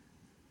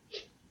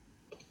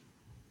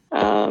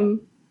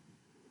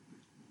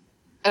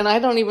 And I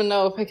don't even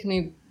know if I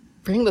can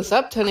bring this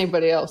up to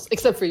anybody else,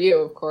 except for you,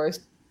 of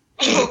course.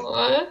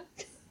 Aw. I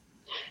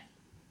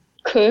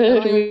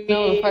Could don't even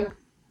know if I...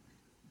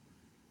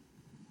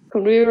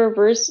 Could we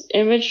reverse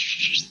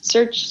image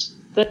search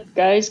the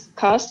guy's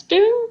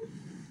costume?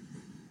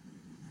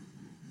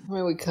 I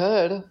mean, we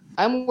could.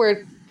 I'm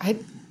worried. I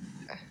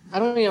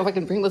don't even know if I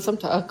can bring this up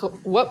to Uncle...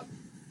 What?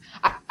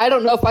 I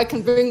don't know if I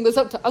can bring this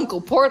up to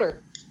Uncle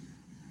Porter.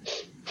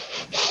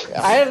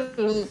 I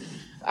don't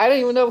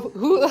even know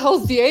who the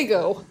hell's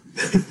Diego.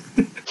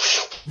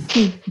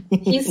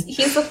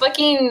 He's the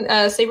fucking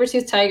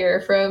saber-toothed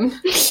tiger from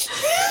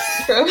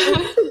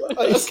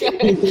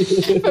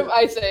Okay. From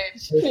Ice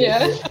Age.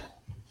 yeah.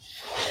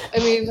 I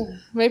mean,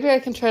 maybe I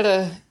can try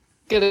to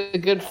get a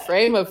good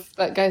frame of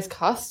that guy's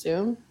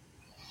costume.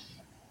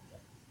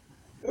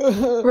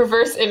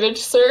 Reverse image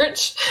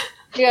search.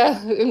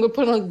 Yeah, and we'll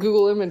put it on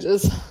Google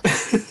Images.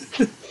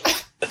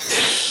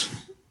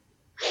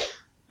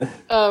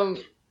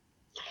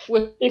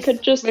 With You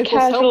could just Maple's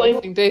help, casually... I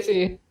think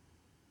Daisy.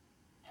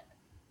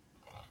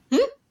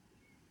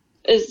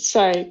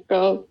 Sorry,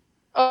 go.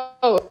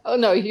 Oh,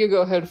 no, you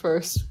go ahead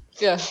first.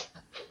 Yeah.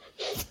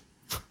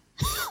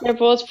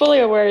 Maple is fully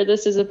aware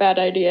this is a bad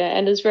idea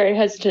and is very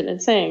hesitant in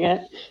saying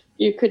it.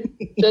 You could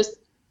just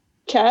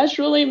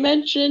casually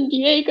mention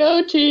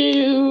Diego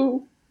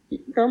to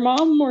your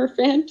mom or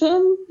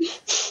Phantom.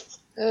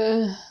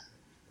 I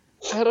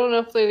don't know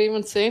if they'd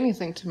even say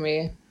anything to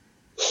me.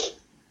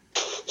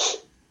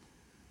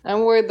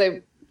 I'm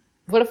worried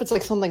what if it's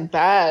like something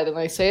bad and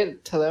I say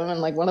it to them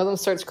and like one of them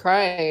starts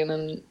crying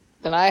and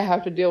then I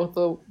have to deal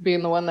with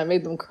being the one that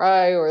made them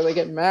cry, or they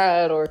get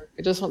mad, or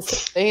they just won't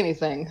say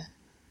anything.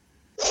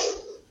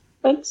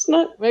 That's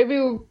not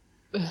Maybe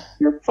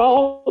your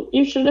fault.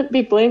 You shouldn't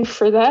be blamed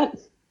for that.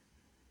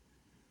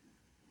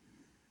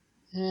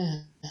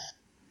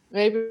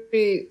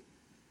 maybe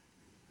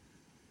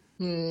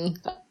I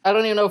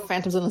don't even know if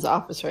Phantom's in his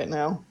office right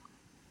now.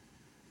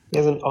 He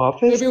has an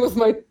office? Maybe with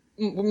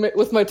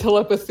my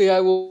telepathy, I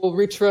will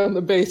reach around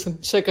the base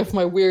and check if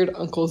my weird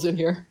uncle's in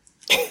here.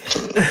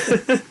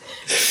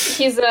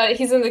 He's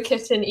in the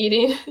kitchen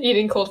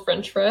eating cold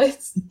French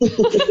fries.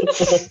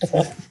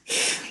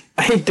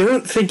 I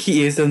don't think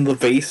he is in the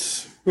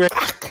base, right?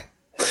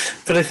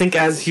 But I think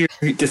as you're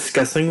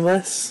discussing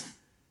this,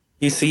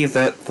 you see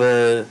that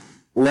the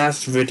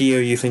last video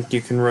you think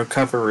you can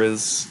recover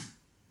is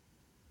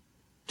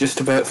just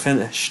about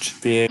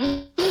finished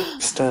being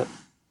step.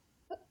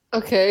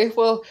 Okay,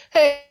 well,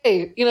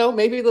 hey,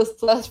 maybe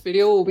this last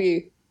video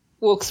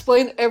will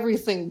explain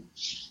everything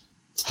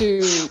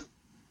to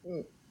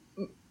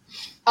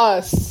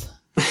us.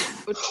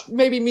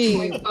 Maybe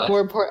me,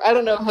 more important. I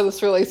don't know how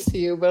this relates to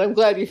you, but I'm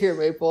glad you're here,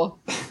 Maple.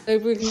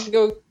 Maybe we can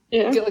go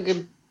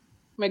get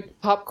make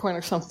popcorn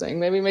or something.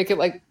 Maybe make it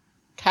like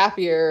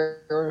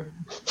happier, or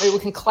maybe we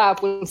can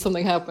clap when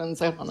something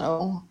happens. I don't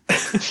know.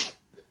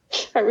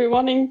 Are we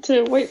wanting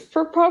to wait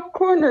for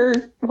popcorn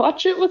or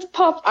watch it with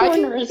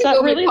popcorn? Or is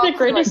that really the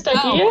greatest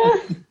idea?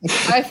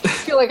 I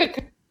feel like I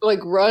could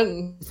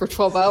run for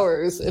 12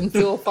 hours and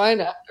feel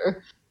fine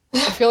after.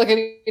 I feel like I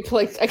need to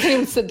I can't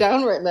even sit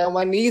down right now.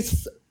 My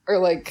knees are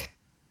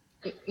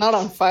not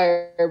on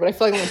fire, but I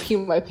feel like I'm gonna pee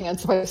my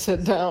pants if I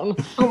sit down.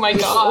 Oh my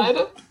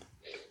god.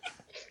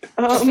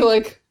 I feel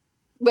like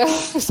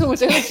that's so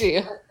much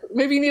energy.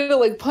 Maybe you need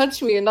to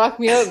punch me and knock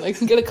me out and I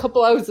can get a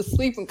couple hours of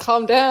sleep and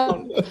calm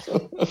down.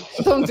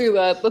 Don't do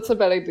that. That's a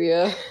bad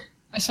idea.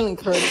 I shouldn't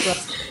encourage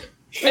that.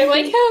 I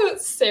like how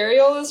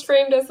Serial is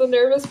framed as the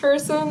nervous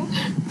person.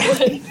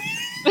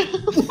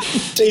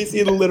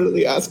 Daisy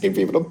literally asking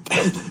people to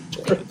punch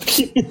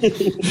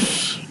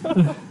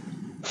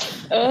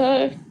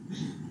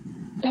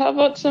How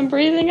about some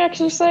breathing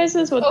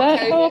exercises? Would that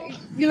help?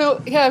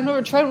 I've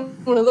never tried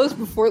one of those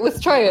before. Let's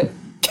try it.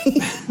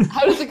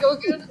 How does it go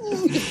again?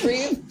 You just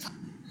breathe?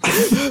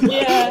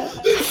 Yeah.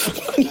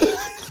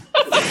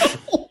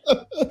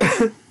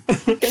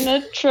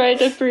 Gonna try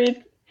to breathe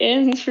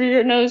in through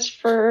your nose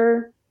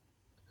for,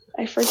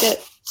 I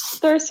forget.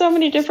 There are so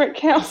many different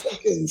counts.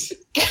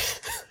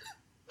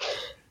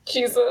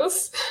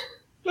 Jesus.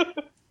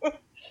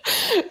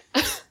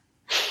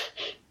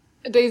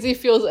 Daisy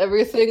feels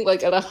everything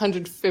at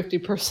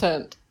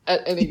 150%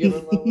 at any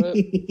given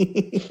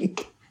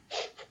moment.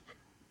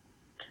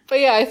 But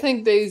yeah, I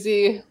think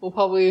Daisy will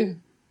probably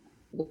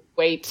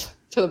wait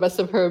to the best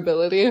of her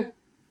ability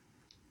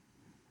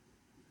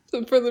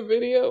for the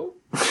video.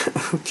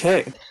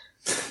 Okay.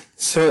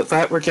 So at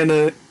that, we're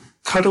gonna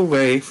cut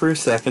away for a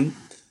second.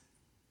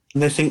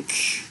 And I think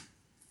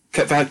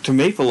cut back to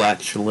Maple,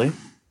 actually.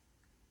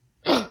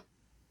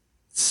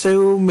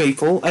 So,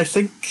 Maple, I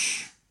think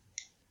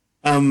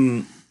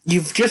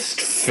you've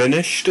just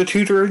finished a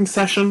tutoring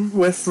session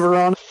with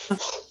Veronica.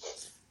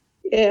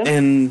 Yeah.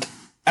 And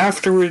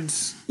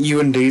afterwards, you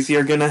and Daisy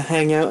are gonna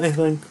hang out, I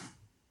think.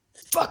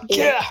 Fuck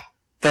yeah!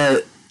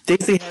 But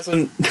Daisy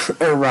hasn't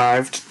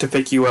arrived to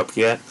pick you up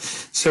yet.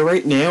 So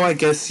right now, I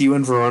guess you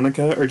and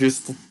Veronica are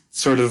just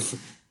sort of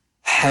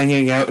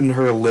hanging out in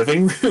her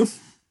living room.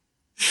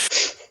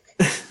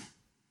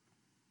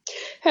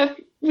 Have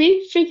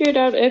we figured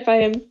out if I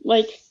am,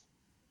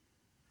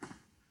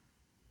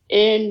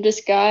 in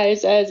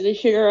disguise as a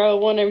hero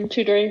when I'm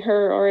tutoring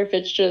her, or if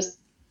it's just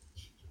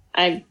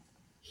the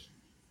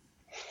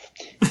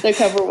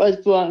cover was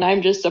blown,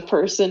 I'm just a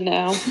person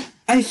now?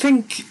 I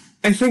think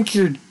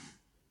you're...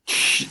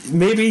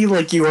 Maybe,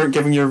 you aren't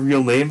giving your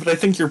real name, but I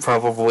think you're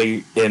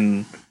probably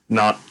in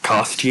not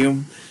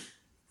costume.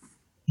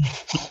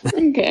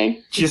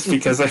 Okay. Just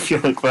because I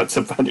feel like that's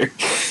a better,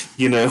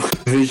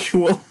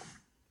 visual.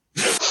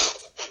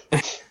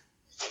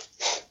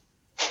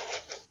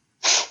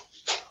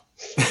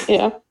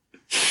 Yeah.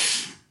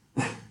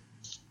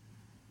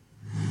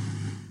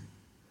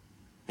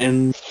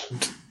 And,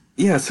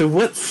 yeah, so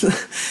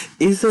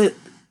is it...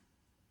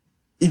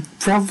 It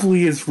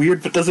probably is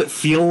weird, but does it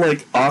feel,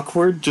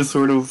 awkward to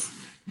sort of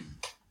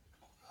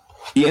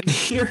be in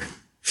here?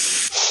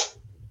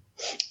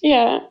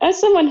 Yeah, as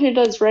someone who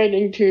does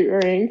writing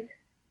tutoring,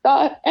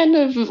 the end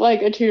of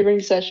a tutoring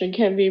session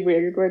can be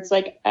weird, where it's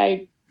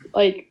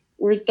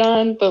we're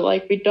done, but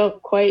we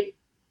don't quite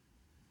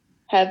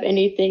have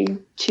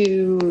anything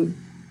to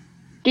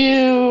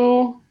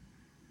do.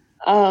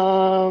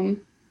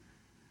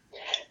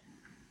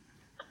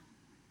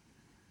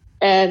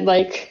 And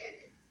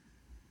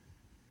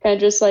kind of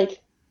just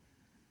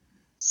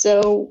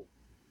so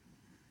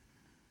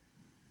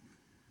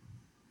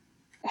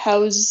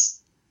how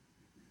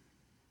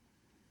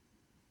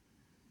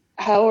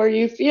are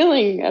you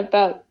feeling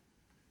about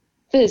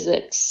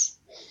physics?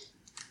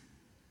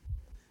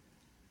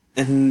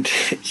 And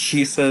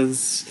she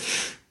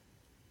says,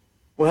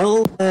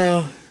 well,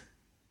 I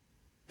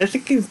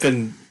think you've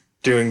been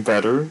doing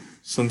better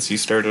since you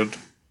started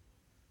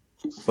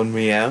putting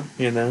me out,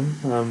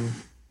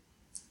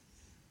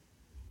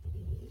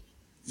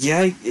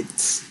 yeah,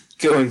 it's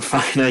going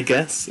fine, I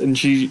guess. And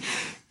she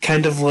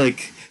kind of,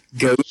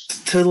 goes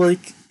to,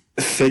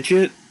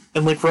 fidget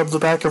and, rub the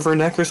back of her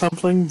neck or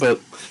something,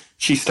 but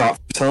she stops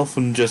herself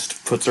and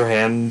just puts her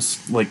hands,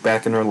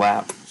 back in her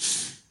lap.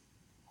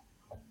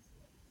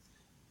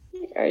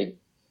 Are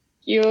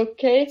you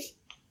okay?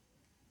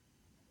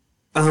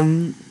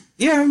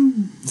 Yeah,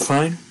 I'm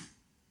fine.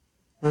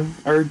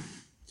 Are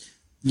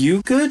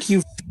you good?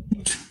 You've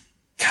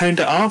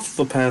kinda off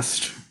the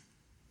past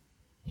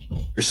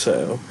or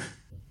so.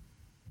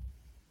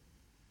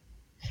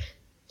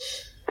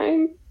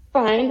 I'm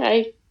fine.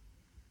 I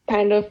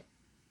kind of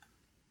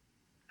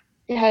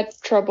had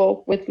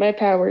trouble with my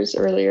powers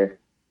earlier,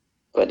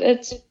 but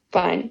it's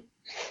fine.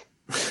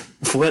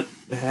 What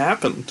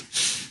happened?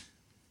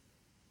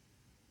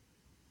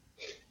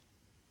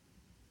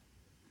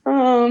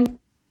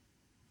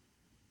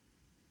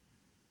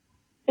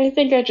 I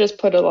think I just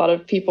put a lot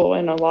of people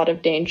in a lot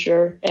of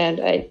danger, and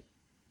I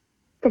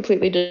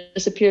completely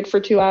disappeared for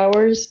 2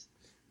 hours.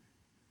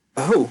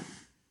 Oh.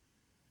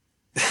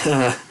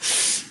 That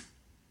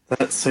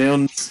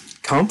sounds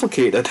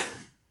complicated.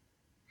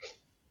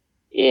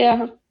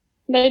 Yeah,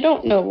 they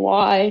don't know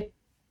why.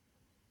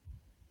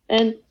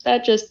 And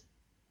that just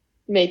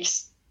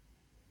makes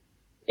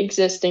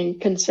existing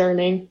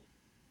concerning.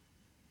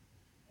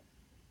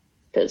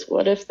 Because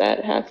what if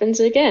that happens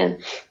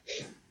again?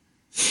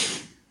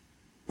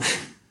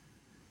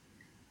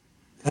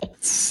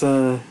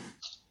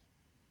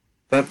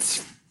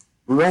 That's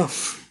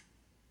rough,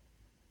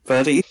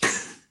 buddy.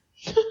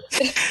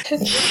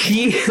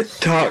 He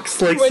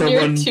talks like When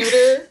someone. your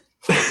tutor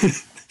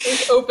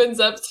like, opens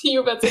up to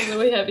you about some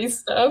really heavy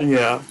stuff.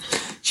 Yeah.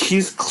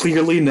 She's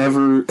clearly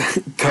never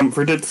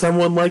comforted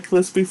someone like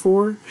this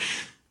before.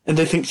 And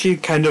I think she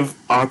kind of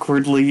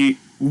awkwardly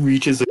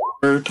reaches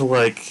over to,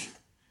 like,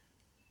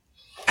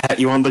 pat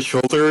you on the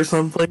shoulder or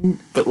something,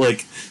 but,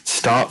 like,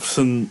 stops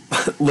and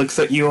looks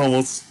at you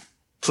almost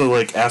to,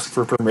 like, ask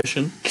for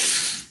permission.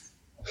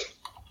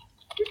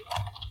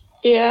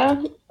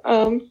 Yeah.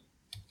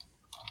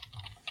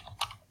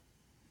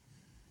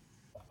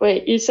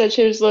 Wait, you said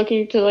she was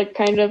looking to, like,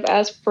 kind of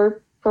ask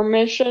for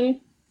permission?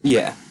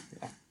 Yeah.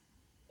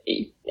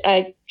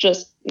 I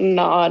just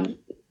nod.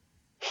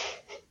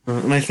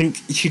 And I think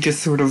she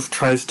just sort of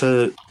tries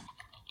to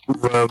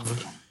rub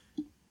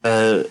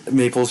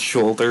Maple's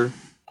shoulder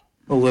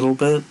a little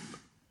bit.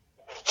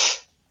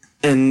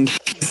 And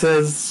she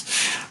says,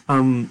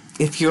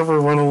 if you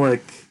ever want to,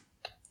 like,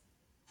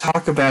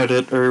 talk about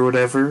it or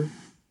whatever,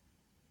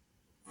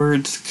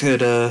 words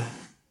could,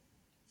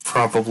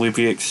 probably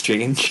be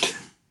exchanged.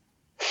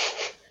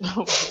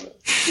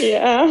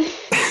 Yeah.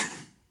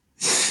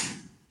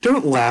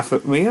 Don't laugh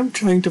at me, I'm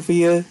trying to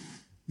be a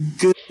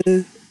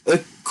good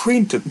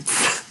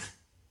acquaintance.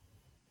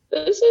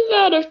 This is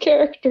out of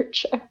character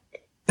check.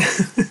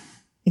 The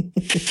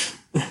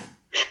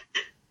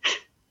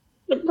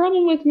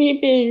problem with me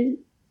being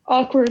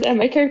awkward and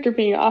my character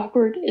being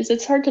awkward is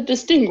it's hard to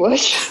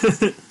distinguish.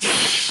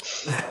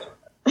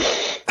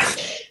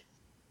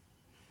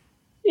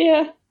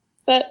 Yeah,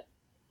 that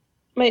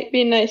might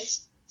be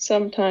nice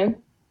sometime.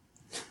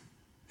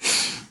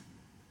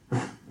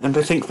 And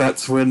I think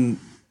that's when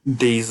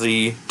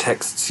Daisy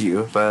texts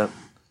you that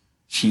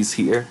she's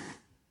here.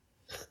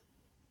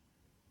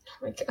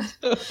 Oh my god.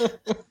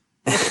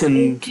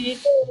 And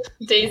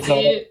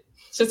Daisy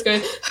just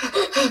going.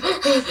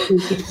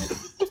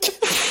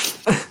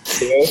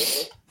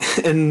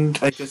 and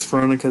I guess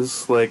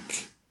Veronica's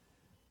like,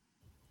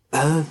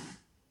 bye,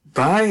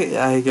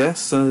 I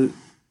guess.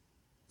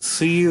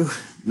 See you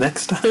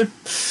next time.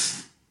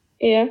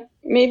 Yeah,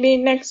 maybe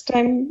next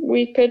time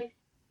we could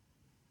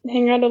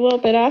hang out a little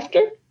bit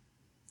after?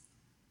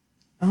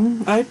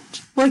 Oh, I'd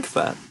like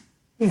that.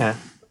 Yeah.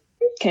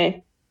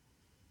 Okay.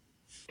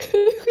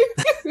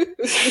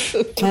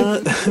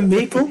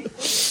 Maple,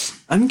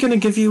 I'm gonna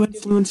give you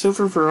influence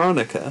over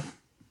Veronica.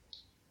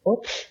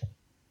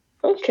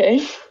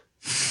 Okay.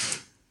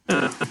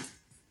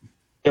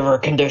 Give her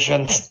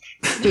conditions.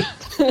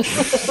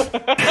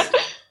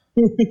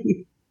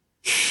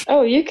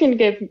 Oh, you can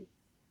give...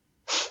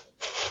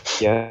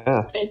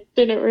 Yeah. I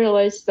didn't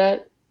realize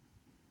that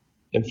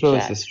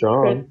Influence Jack is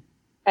strong. could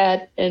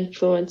add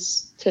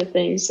influence to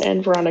things,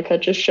 and Veronica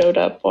just showed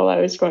up while I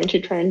was going to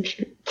try and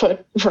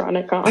put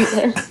Veronica on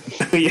there.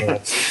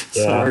 Yeah.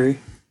 Sorry.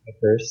 At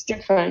first.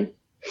 You're fine.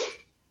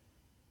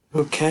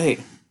 Okay.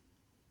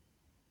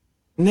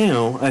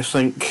 Now, I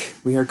think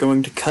we are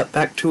going to cut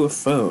back to a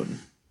phone.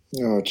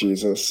 Oh,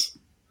 Jesus.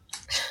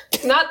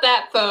 Not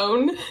that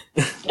phone.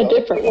 A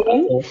different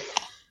one.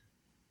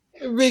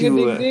 Ring a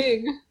To, ding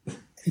ding.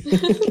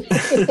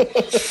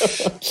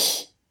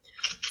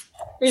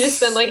 We just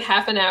spent like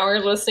half an hour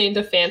listening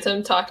to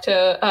Phantom talk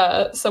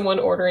to someone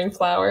ordering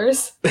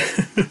flowers.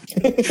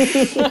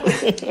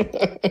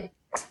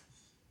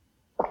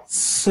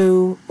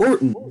 So,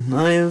 Orton,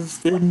 I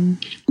have been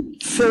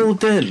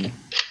filled in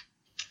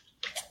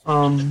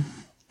on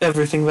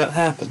everything that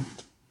happened.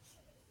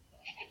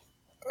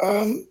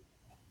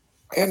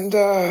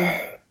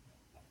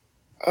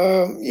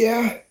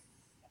 Yeah.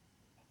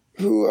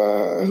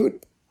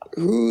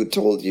 Who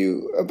told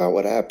you about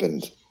what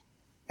happened?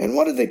 And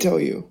what did they tell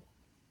you?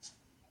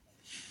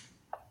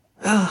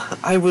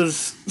 I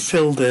was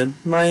filled in.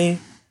 I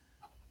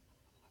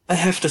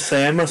have to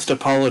say, I must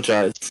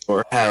apologize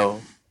for how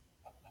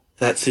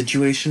that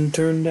situation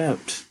turned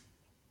out.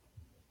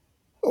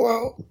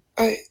 Well,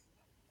 I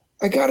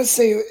gotta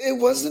say, it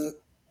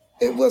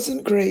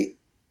wasn't great.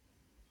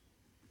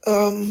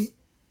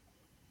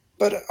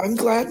 But I'm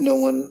glad no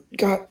one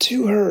got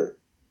too hurt.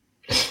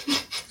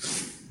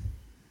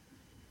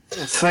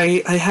 Yes,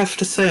 I have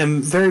to say,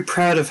 I'm very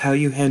proud of how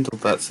you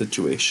handled that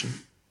situation.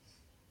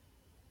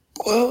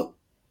 Well,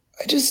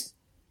 at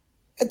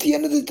the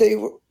end of the day,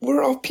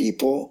 we're all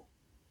people,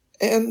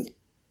 and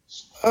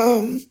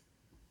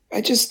I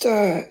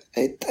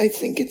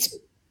think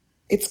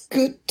it's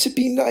good to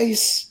be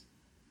nice,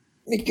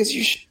 because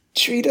you should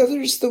treat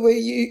others the way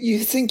you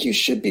think you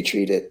should be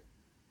treated.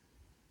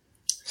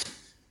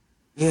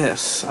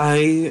 Yes,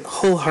 I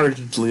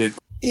wholeheartedly agree.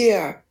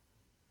 Yeah.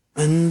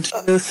 And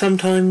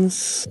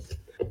sometimes,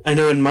 I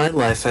know in my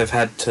life I've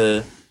had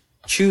to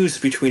choose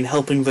between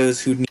helping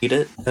those who need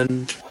it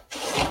and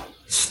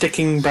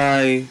sticking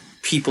by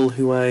people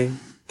who I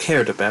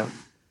cared about.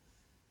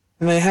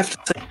 And I have to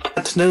say, I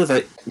had to know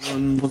that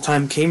when the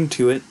time came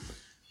to it,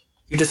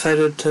 you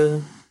decided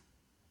to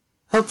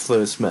help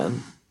those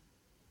men.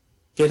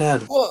 Get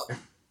out of Well, there.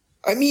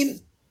 I mean,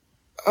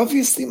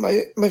 obviously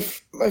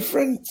my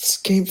friends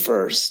came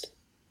first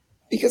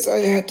because I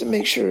had to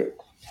make sure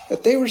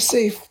that they were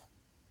safe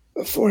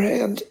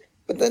beforehand.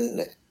 But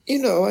then,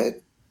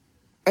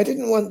 I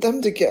didn't want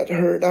them to get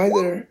hurt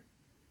either.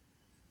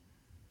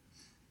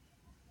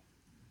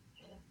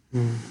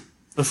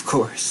 Of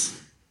course.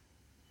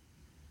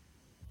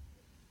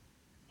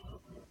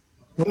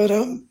 But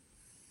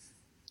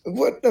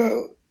what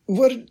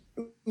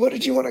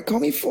did you want to call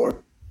me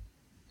for?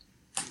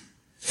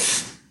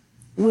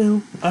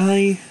 Well,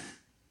 I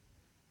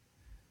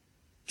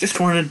just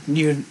wanted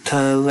you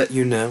to let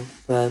you know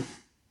that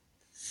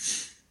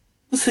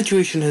the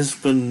situation has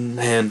been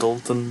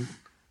handled, and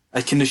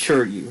I can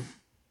assure you,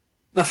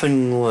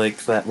 nothing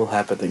like that will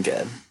happen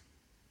again.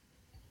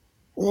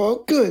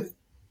 Well, good.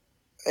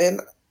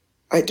 And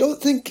I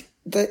don't think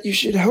that you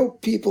should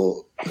help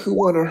people who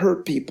want to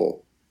hurt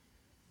people.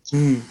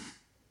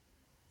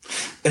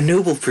 A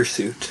noble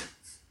pursuit.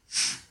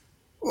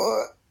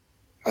 Well,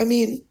 I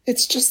mean,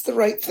 it's just the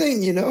right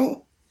thing,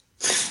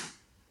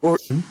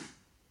 Orton,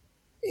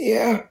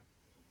 Yeah.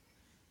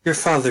 your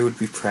father would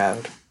be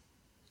proud.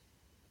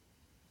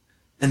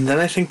 And then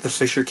I think the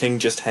Fisher King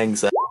just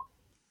hangs up.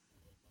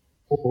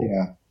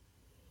 Yeah.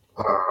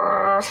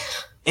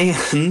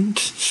 And,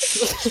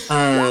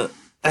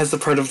 as a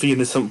part of the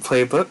Innocent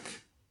Playbook,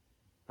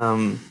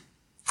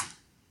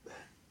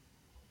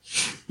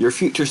 your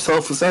future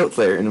self was out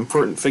there, an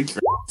important figure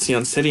in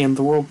Sion City and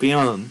the world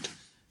beyond.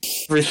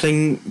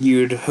 Everything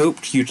you'd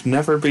hoped you'd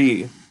never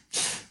be.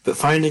 But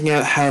finding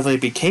out how they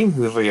became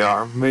who they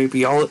are may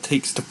be all it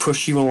takes to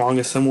push you along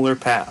a similar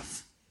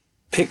path.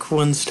 Pick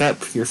one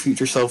step of your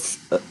future self's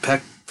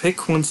path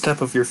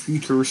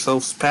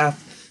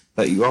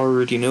that you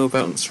already know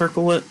about and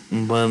circle it,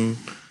 and when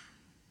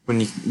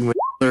you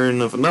learn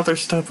of another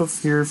step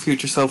of your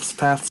future self's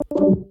path,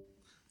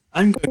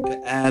 I'm going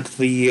to add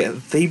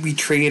they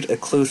betrayed a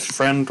close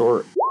friend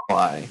or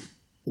ally.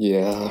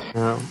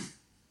 Yeah.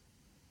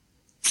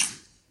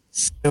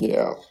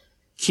 Yeah.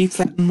 Keep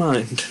that in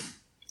mind.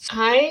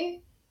 I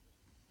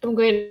am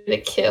going to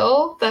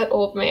kill that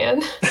old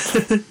man.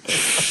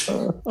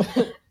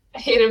 I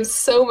hate him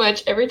so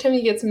much. Every time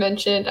he gets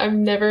mentioned, I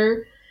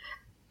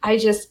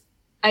just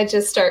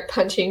start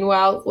punching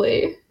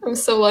wildly. I'm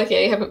so lucky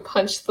I haven't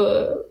punched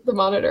the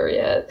monitor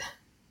yet.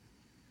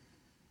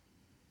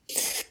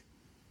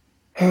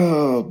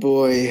 Oh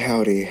boy,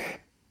 howdy.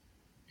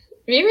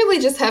 We really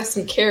just have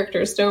some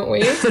characters, don't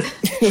we?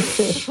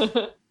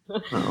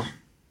 Oh.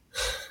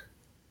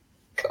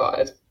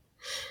 God.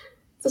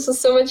 This is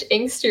so much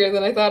angstier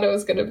than I thought it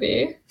was going to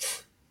be.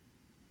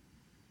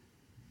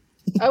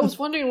 I was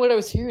wondering what I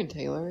was hearing,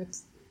 Taylor.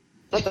 Is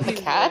that the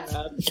cat?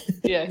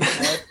 Yeah, he's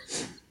mad.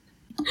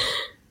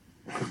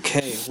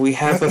 Okay, we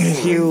have a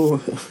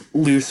few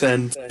loose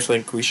ends I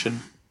think we should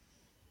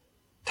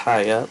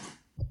tie up.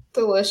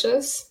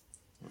 Delicious.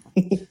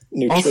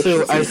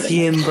 Also, I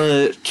see in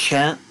the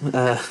chat,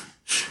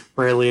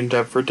 Riley and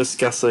Deb were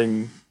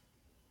discussing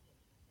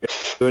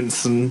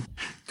influence and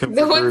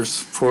computer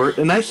support,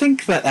 and I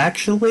think that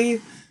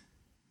actually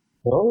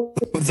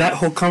that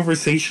whole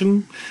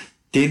conversation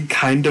did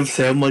kind of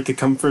sound like a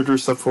comforter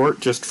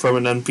support just from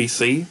an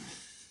NPC.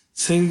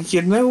 So,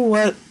 you know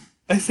what?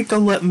 I think I'll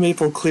let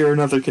Maple clear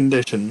another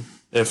condition,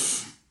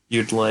 if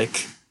you'd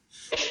like.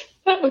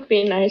 That would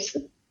be nice.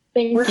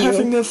 Thank We're you.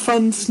 having a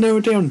fun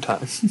snow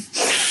downtime.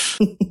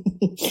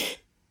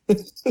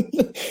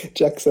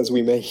 Jack says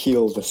we may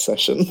heal the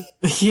session.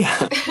 Yeah.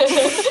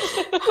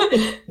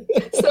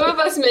 Some of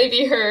us may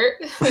be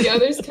hurt, the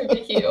others can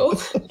be healed.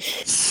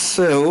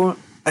 So,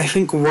 I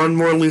think one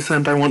more loose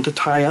end I want to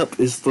tie up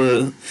is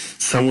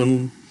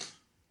someone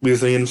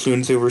losing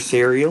influence over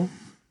Serial.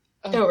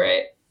 Oh,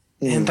 right.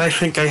 And I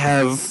think I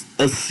have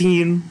a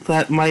scene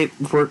that might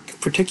work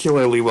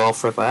particularly well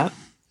for that.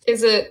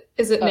 Is it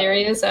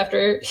Nereus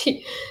after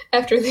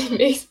they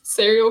made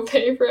Serial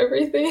pay for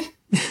everything?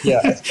 Yeah,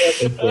 I still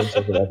have influence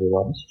over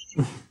everyone.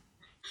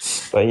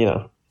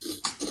 But,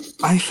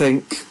 I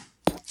think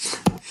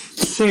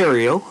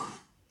Serial,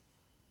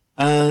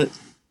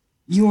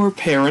 your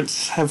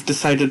parents have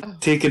decided to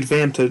take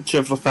advantage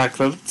of the fact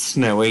that it's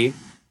snowy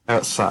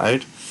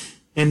outside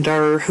and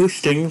are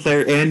hosting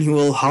their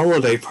annual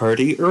holiday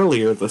party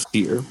earlier this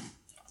year.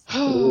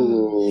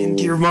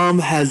 And your mom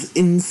has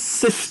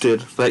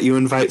insisted that you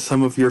invite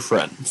some of your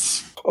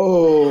friends.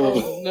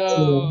 Oh,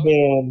 No.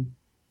 man.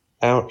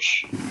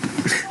 Ouch.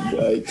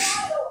 yikes.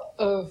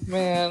 Oh,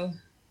 man.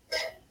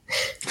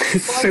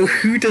 So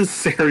who does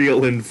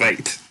Serial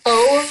invite?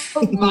 Oh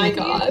my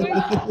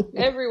god.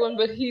 Everyone,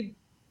 but he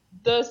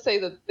does say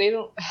that they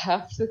don't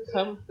have to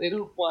come if they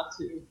don't want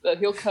to. That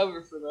he'll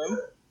cover for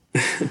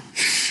them.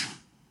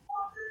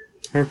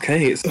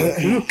 Okay, so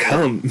who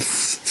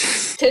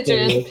comes?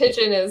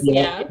 Pigeon is,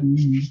 yeah.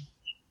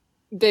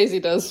 Daisy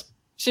does.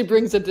 She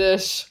brings a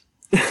dish.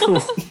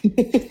 Oh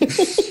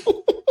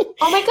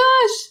my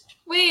gosh!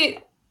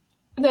 Wait.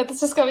 No, this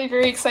just got me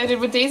very excited.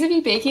 Would Daisy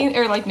be baking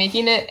or like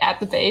making it at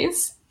the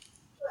base?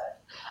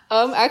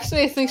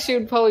 Actually, I think she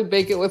would probably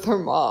bake it with her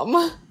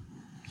mom.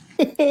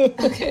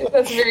 Okay,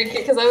 that's very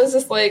cute because I was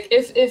just like,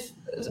 if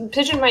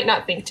Pigeon might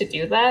not think to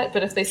do that,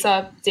 but if they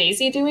saw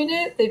Daisy doing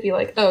it, they'd be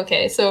like, oh,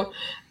 okay. So,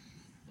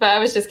 but I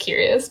was just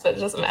curious, but it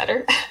doesn't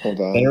matter. Hold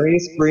on.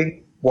 Darius,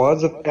 bring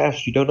wads of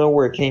cash. You don't know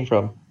where it came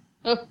from.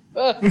 Wait,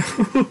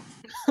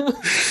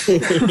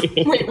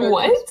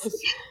 what?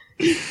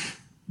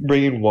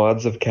 Bringing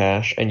wads of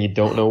cash, and you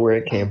don't know where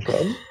it came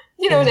from.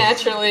 You know,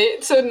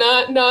 naturally. So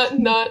not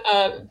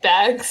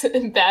bags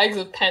and bags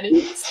of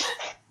pennies.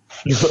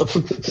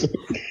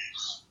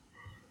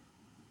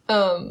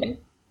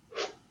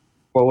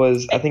 What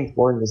was? I think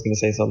Warren was going to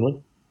say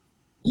something.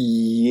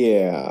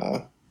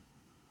 Yeah.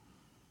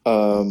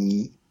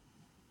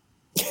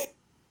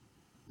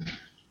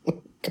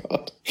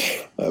 God.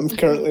 I'm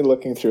currently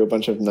looking through a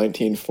bunch of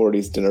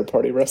 1940s dinner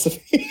party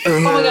recipes. Oh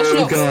my gosh,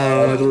 no.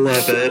 God,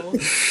 love it.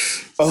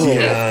 Oh,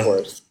 Yeah. of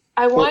course.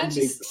 I Horton wanted to.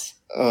 makes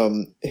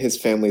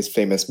his family's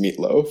famous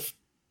meatloaf.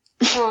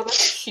 Oh,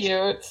 that's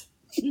cute.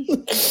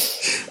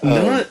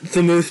 Not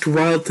the most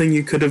wild thing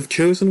you could have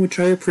chosen, which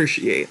I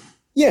appreciate.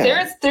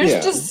 Yeah. There's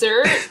yeah.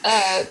 dessert.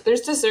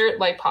 There's dessert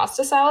like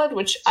pasta salad,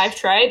 which I've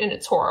tried and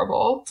it's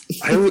horrible.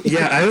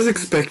 I was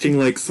expecting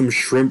like some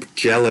shrimp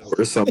jello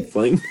or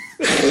something.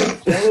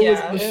 That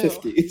Yeah. was in the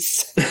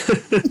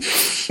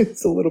 50s.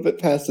 It's a little bit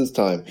past his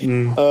time.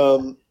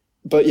 Mm.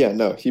 But yeah,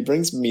 no, he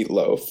brings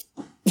meatloaf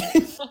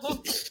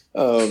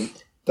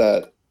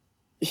that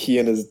he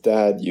and his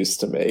dad used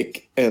to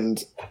make.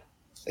 And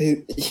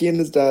he and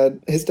his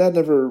dad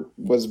never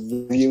was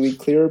really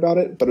clear about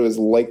it, but it was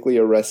likely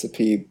a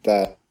recipe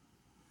that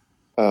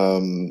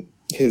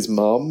his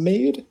mom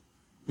made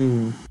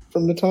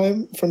from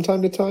time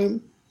to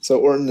time. So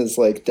Orton is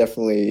like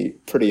definitely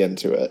pretty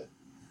into it.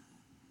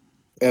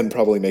 And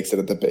probably makes it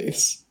at the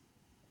base.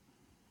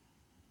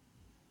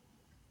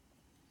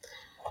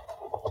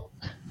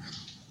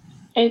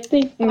 I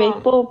think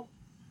Maple.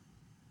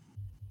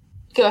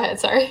 Go ahead.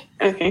 Sorry.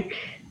 Okay.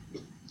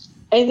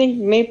 I think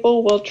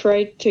Maple will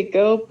try to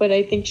go, but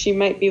I think she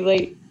might be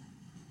late,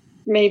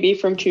 maybe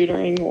from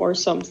tutoring or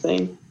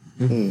something.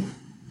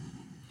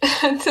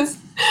 Just,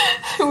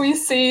 we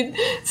see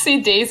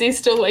Daisy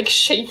still like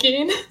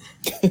shaking.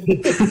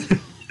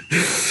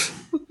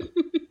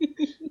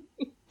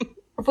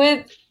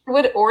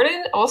 Would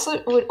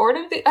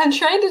Orton be? I'm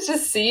trying to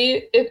just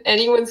see if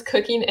anyone's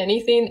cooking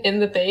anything in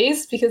the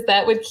base because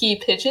that would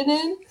keep Pigeon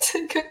in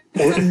to cook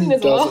something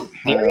as well.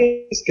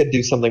 Darius could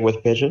do something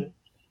with Pigeon.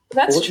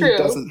 That's Orton true.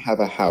 doesn't have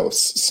a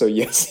house, so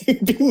yes,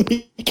 he'd be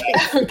making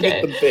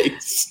Okay. the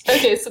base.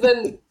 Okay,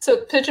 so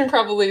Pigeon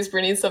probably is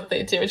bringing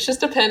something too. It's just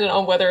dependent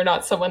on whether or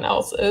not someone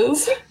else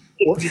is.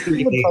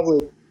 Orton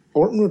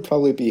would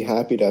probably be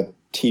happy to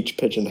teach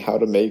Pigeon how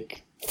to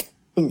make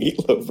the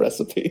meatloaf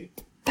recipe.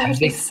 That would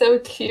be so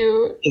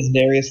cute. Is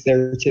Darius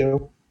there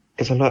too?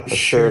 Because I'm not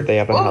sure if they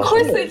have a Well, house. of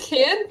course they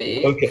can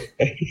be. Okay.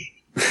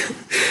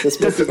 This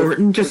might Does be the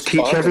Orton just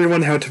teach spot.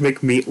 everyone how to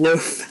make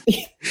meatloaf?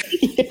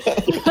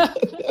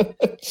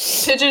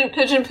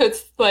 Pigeon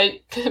puts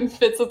like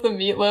bits of the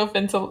meatloaf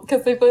into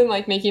because they've been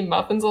like making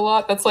muffins a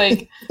lot. That's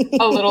like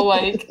a little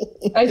like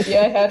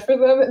idea I had for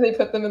them, and they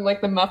put them in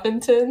like the muffin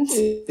tins.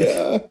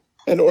 Yeah,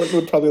 and Orton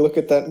would probably look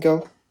at that and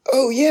go,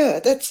 "Oh yeah,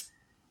 that's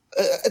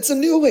it's a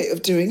new way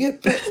of doing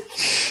it, but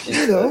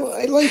you know,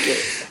 I like it."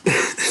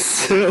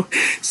 So,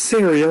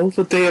 Cereal,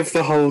 the day of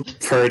the holiday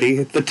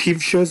party, the team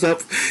shows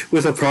up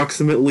with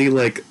approximately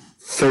like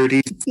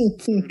 30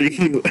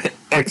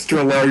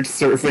 extra large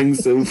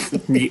servings of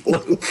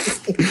meatloaf.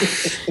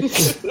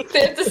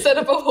 They have to set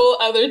up a whole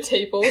other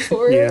table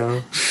for it.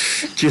 Yeah.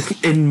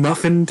 Just in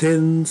muffin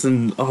tins,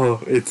 and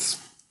it's.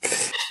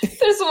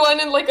 There's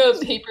one in like a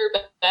paper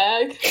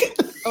bag.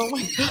 Oh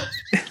my god.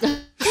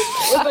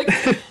 With like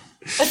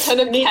a ton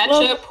of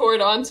ketchup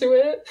poured onto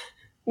it.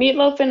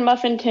 Meatloaf and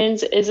muffin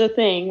tins is a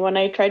thing. When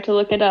I tried to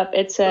look it up,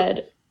 it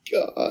said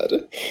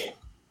God,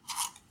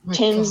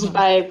 tins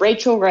by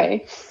Rachel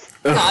Ray.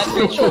 God,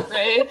 Rachel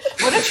Ray.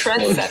 What a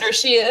trendsetter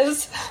she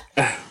is.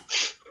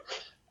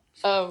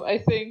 I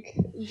think,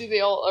 do they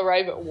all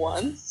arrive at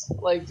once?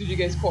 Like, did you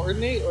guys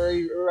coordinate, or are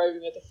you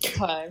arriving at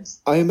different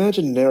times? I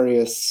imagine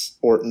Nereus,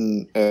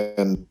 Orton,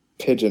 and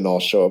Pigeon all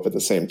show up at the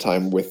same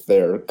time with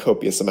their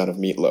copious amount of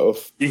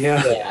meatloaf.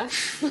 Yeah. Yeah.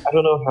 I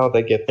don't know how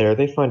they get there.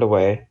 They find a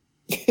way.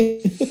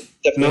 Definitely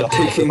Not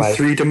taking survive.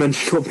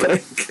 3-dimensional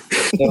bank.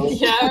 No.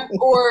 Yeah.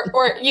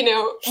 Or you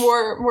know,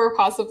 more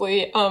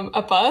possibly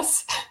a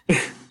bus.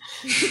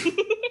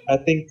 I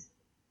think.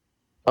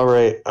 All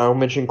right, I'll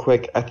mention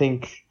quick. I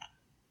think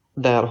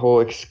that whole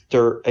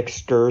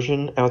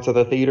excursion out to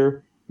the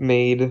theater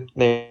made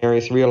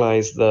Nereus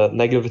realize the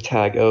negative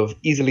tag of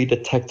easily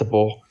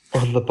detectable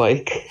on the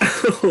bike.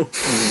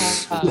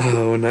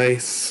 Oh,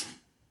 nice.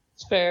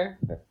 It's fair.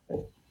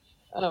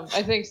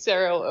 I think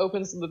Cyril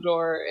opens the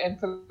door, and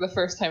for the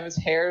first time, his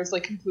hair is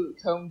like completely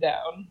combed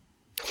down.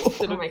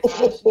 Oh my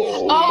gosh.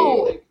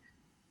 Oh! Like,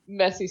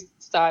 messy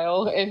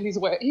style, and he's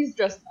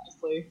dressed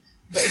nicely,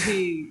 but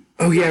he.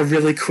 Oh yeah,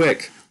 really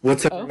quick.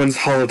 What's everyone's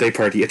holiday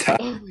party attire?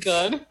 Oh my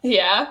god.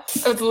 Yeah.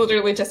 I was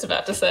literally just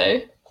about to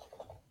say.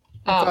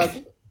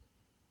 God.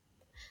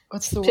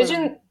 What's the word?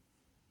 Pigeon.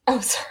 Oh,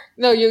 sorry.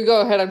 No, you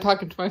go ahead. I'm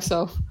talking to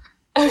myself.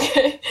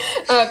 Okay.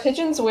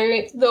 Pigeon's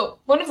wearing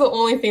one of the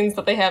only things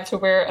that they have to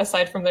wear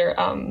aside from their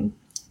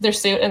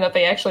suit and that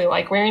they actually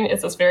like wearing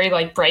is this very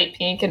like bright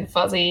pink and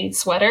fuzzy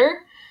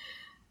sweater.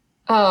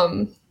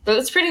 But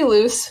it's pretty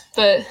loose.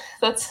 But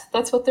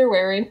that's what they're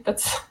wearing.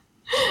 That's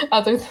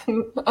other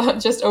than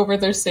just over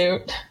their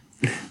suit.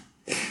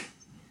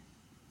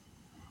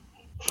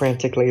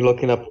 Frantically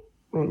looking up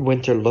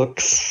winter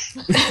looks.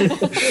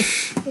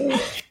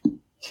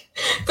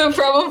 The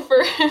problem for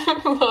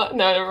well,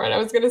 no, never mind. I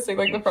was gonna say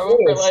like the problem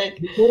for like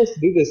You told us to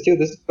do this too.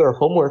 This is our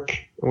homework,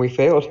 and we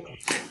failed.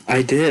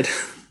 I did.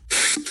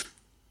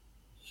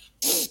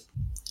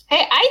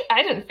 hey,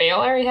 I didn't fail.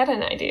 I already had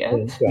an idea.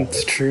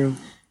 It's true.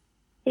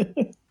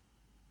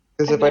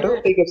 Because if I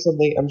don't think of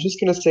something, I'm just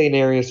gonna say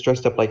Nereus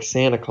dressed up like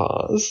Santa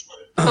Claus,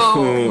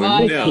 Oh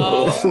my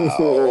no.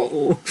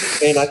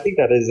 and I think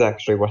that is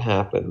actually what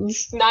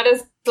happens. Not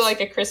as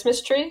like a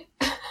Christmas tree.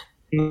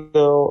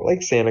 No,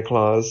 like Santa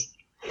Claus.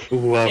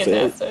 Love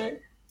it.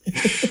 Fantastic.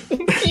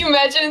 Can you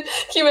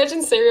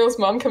imagine Serial's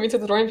mom coming to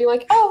the door and being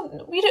like,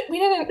 "Oh, we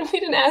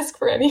didn't ask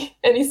for any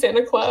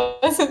Santa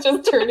Claus," and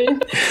just turning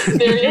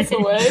Nereus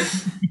away.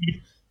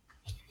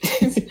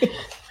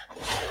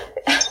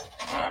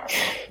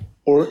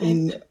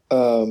 Orton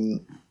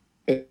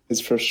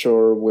is for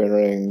sure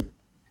wearing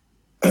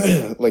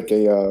like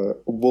a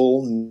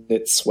wool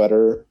knit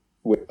sweater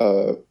with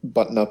a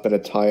button up and a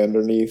tie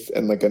underneath,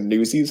 and like a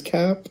Newsies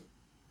cap.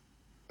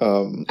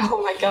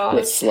 Oh my god!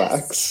 With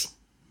slacks.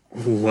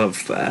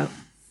 Love that.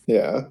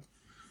 Yeah.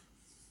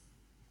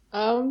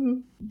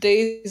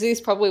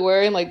 Daisy's probably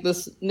wearing like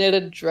this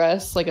knitted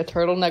dress, like a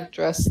turtleneck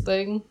dress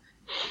thing,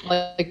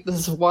 like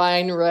this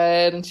wine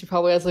red, and she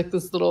probably has like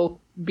this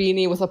little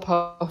beanie with a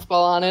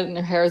puffball on it, and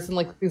her hair is in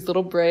like these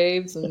little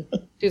braids, and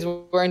she's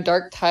wearing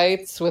dark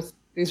tights with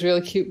these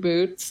really cute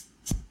boots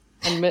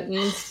and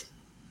mittens.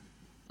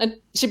 And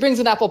she brings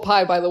an apple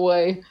pie, by the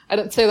way. I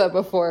didn't say that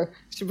before.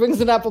 She brings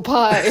an apple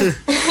pie.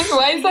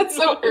 Why is that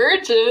so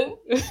urgent?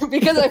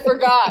 Because I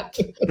forgot.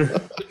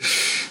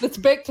 It's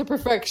baked to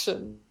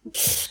perfection.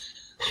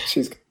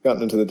 She's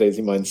gotten into the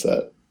Daisy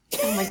mindset.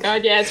 Oh my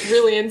god, yeah, it's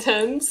really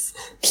intense.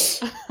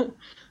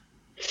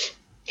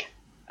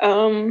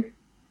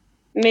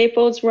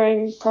 Maple's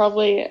wearing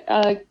probably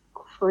a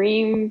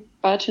cream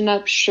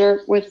button-up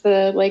shirt with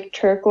a like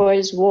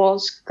turquoise wool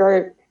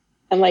skirt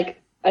and like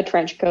a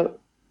trench coat.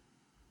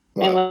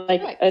 Wow. And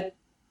like a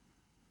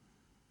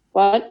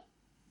what?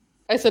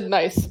 I said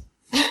nice.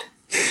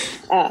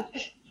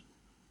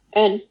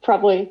 And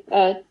probably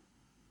a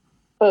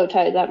bow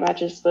tie that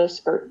matches the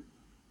skirt.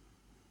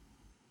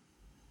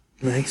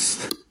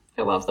 Nice.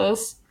 I love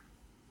this.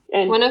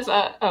 And One of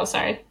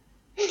sorry.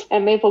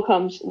 and Maple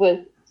comes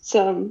with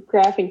some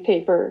graphing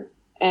paper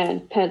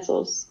and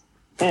pencils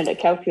and a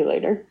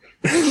calculator.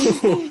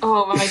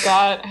 Oh my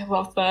god, I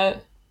love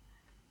that.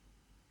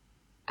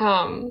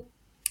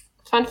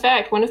 Fun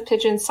fact, one of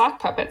Pigeon's sock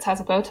puppets has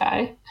a bow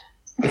tie.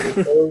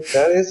 Oh,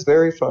 that is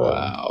very fun.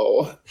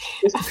 Wow.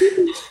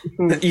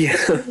 Yeah.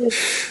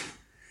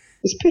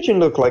 Does Pigeon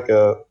look like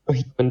a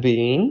human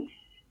being?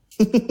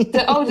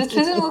 Does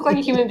Pigeon look like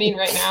a human being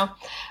right now?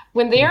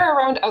 When they are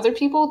around other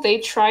people, they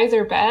try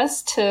their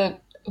best to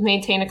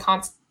maintain a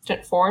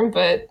constant form,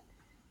 but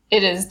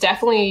it is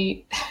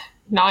definitely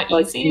not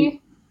Like easy.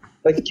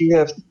 Like you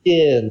have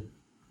skin.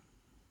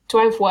 Do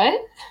I have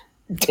what?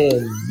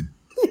 Skin.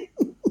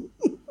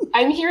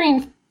 I'm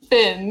hearing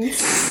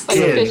fins, like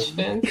Skin. fish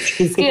fins.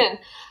 Skin.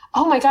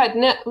 Oh my god,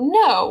 no,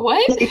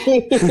 what?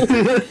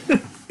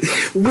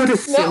 What a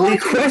silly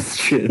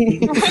question.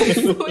 What a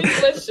silly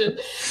question.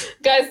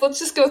 Guys, let's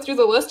just go through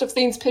the list of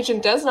things Pigeon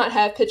does not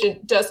have. Pigeon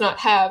does not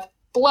have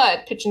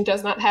blood. Pigeon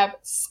does not have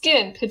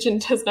skin. Pigeon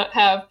does not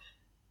have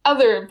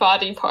other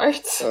body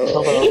parts. How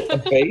Oh. about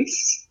a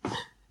face?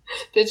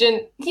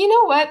 Pigeon, you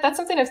know what? That's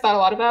something I've thought a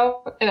lot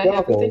about, and I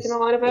have been Goggles. thinking a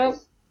lot about.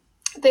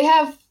 They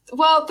have,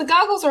 well, the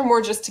goggles are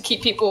more just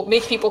to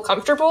make people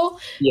comfortable,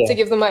 Yeah. to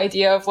give them an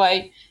idea of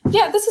like,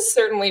 yeah, this is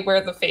certainly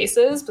where the face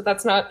is, but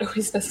that's not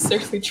always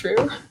necessarily true.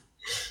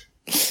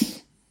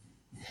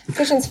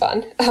 Pigeon's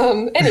fun.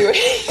 Anyway.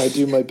 I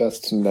do my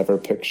best to never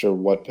picture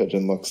what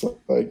Pigeon looks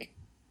like.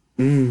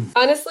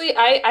 Honestly,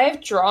 I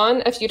have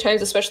drawn a few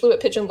times, especially what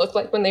Pigeon looked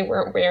like when they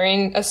weren't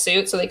wearing a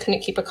suit, so they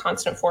couldn't keep a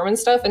constant form and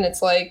stuff, and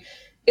it's like,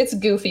 it's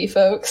goofy,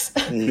 folks.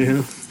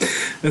 Yeah.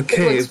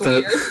 Okay, looks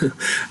but weird.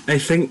 I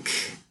think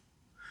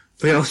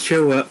they all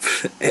show up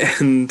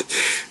and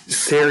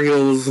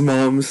Serial's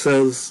mom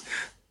says,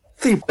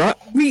 "They brought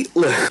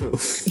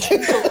meatloaf."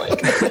 Oh my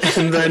god.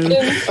 And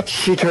then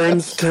she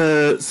turns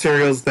to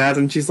Serial's dad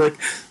and she's like,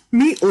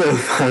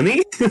 "Meatloaf,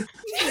 honey."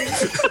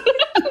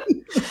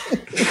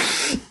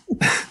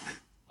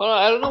 Hold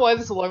on, I don't know why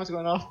this alarm is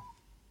going off.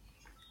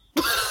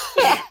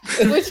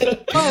 Which is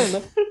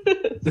fun.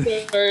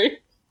 Sorry.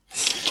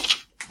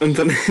 And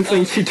then I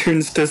think she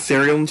turns to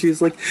Serial and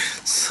she's like,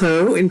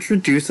 "So,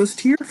 introduce us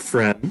to your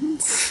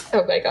friends."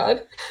 Oh my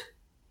god.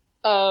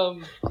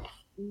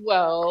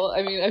 Well,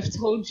 I mean, I've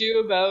told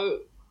you about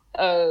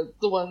The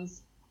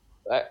ones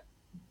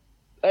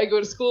I go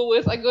to school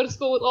with. I go to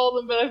school with all of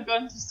them, but I've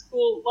gone to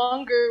school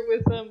longer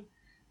with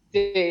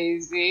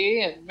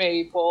Daisy and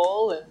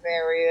Maple and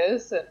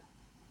Marius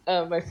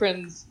and my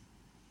friends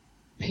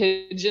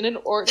Pigeon and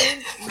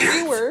Orton.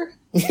 We were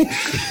to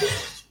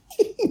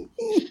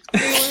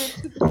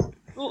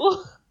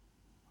school.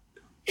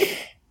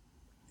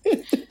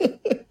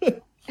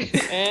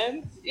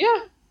 And yeah.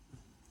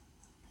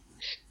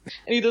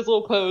 And he does a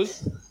little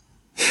pose.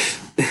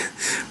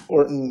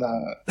 Orton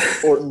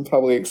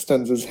probably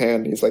extends his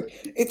hand. He's like,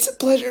 "It's a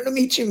pleasure to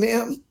meet you,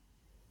 ma'am."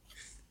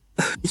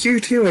 You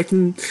too. I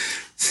can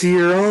see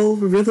you're all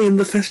really in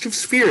the festive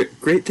spirit.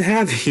 Great to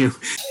have you.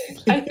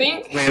 I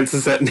think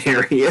Glances at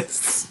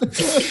Nereus.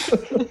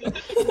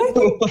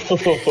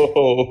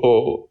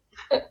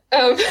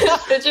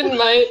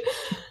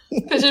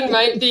 Pigeon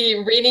might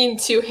be reading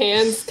two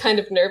hands kind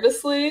of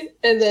nervously,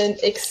 and then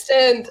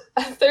extend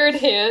a third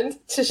hand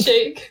to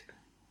shake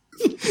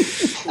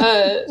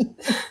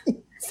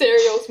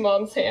Serial's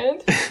mom's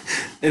hand.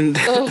 And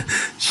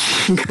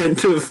she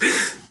kind of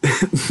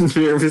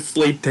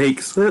nervously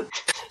takes it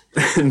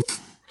and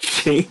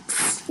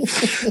shakes.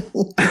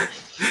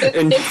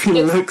 And she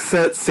looks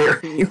at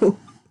Serial.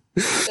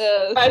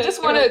 I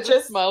just want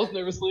to smiles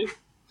nervously.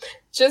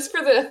 Just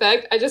for the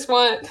effect, I just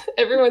want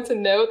everyone to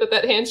know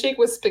that handshake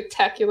was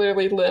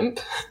spectacularly limp.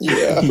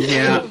 Yeah.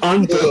 Yeah,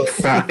 on both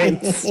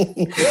sides.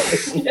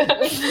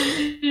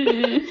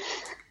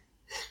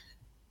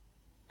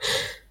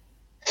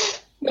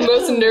 The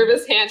most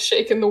nervous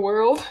handshake in the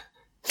world.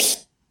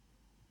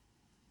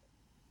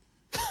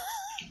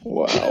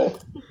 Wow.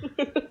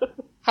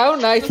 How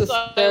nice is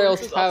Serial's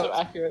house? Also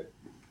accurate.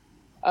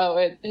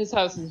 Oh, his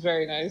house is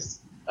very nice.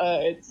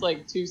 It's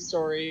like 2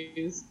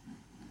 stories,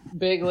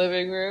 big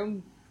living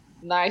room,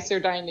 nicer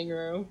dining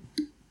room.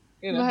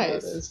 You know how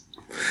it is.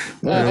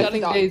 I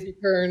think Daisy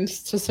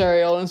turns to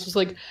Serial and it's just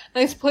like,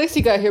 "Nice place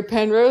you got here,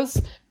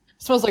 Penrose.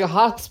 Smells like a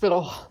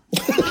hospital."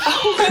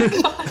 Oh my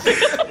god.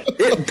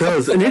 It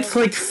does, and it's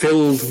like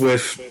filled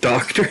with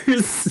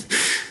doctors.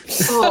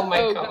 Oh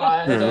my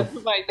god. Yeah.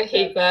 I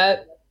hate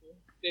that.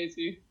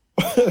 Daisy.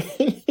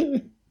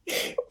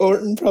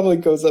 Orton probably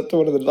goes up to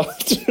one of the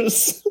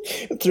doctors.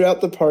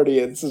 Throughout the party,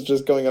 it's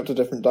just going up to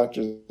different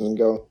doctors and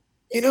go,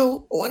 "You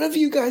know, one of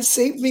you guys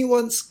saved me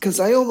once because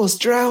I almost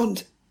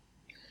drowned."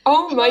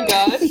 Oh my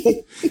god.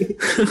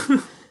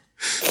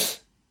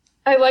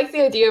 I like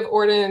the idea of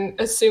Orton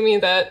assuming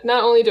that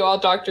not only do all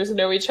doctors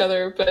know each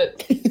other, but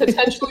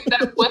potentially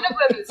that one of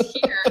them is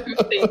here who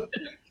saved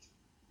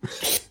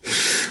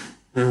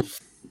them.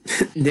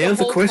 Now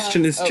the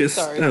question is just...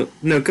 Sorry. Oh,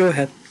 no, go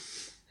ahead.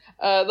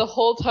 The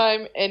whole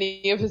time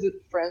any of his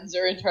friends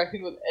are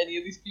interacting with any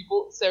of these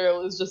people,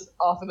 Serial is just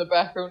off in the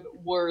background,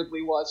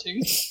 worriedly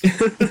watching.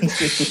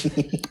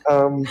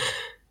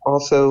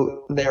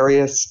 Also,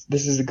 Nereus,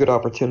 this is a good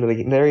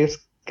opportunity. Nereus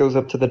goes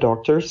up to the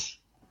doctors,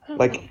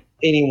 like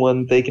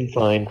anyone they can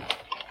find,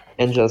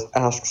 and just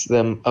asks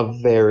them a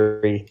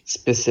very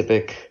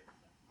specific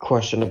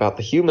question about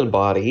the human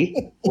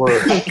body, or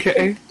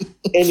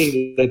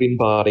any living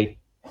body.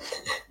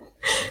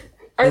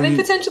 Are they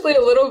potentially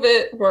a little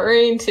bit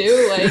worrying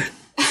too? Like,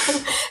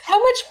 how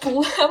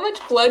much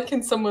blood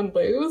can someone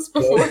lose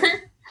before?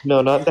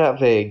 No, not that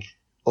vague.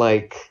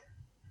 Like,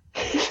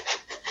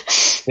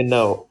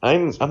 no,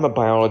 I'm a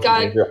biology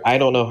major. I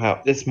don't know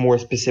how. It's more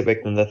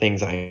specific than the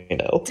things I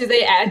know. Do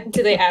they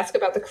ask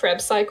about the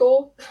Krebs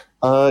cycle?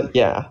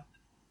 Yeah.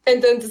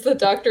 And then does the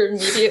doctor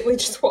immediately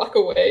just walk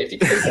away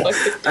because like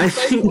the I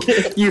think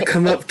you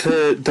come up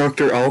to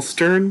Dr.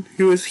 Alstern,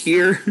 who is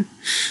here.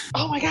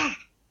 Oh my god.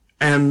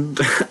 And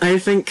I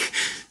think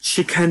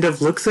she kind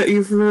of looks at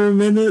you for a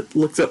minute,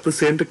 looks at the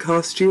Santa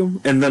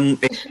costume, and then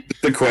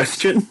the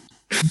question.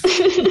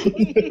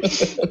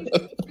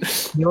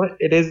 You know what?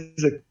 It is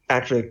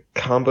actually a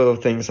combo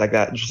of things like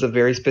that. Just a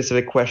very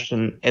specific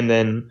question, and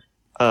then,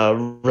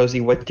 Rosie,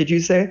 what did you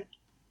say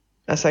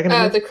a second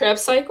ago? The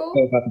Krebs cycle?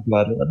 Oh, about the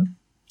blood one.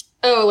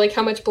 Oh, like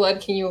how much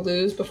blood can you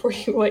lose before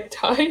you, like,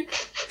 die?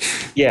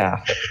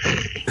 Yeah.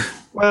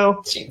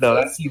 Well, Jesus. No,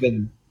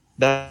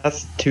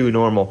 that's too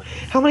normal.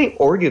 How many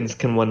organs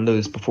can one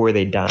lose before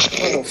they die?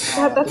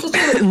 God, that's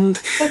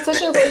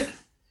such a, like,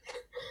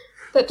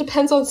 that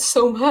depends on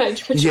so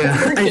much.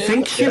 Yeah, I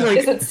think she, like,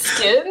 is it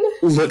skin?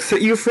 Looks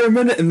at you for a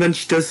minute, and then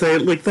she does say,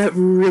 like, that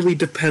really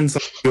depends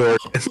on your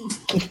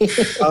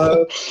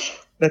organ.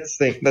 Let's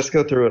think. Let's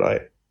go through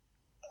it.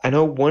 I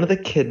know one of the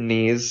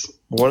kidneys,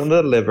 one of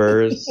the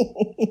livers.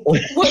 One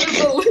of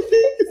the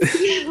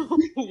livers?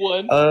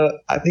 One?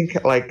 I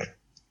think, like,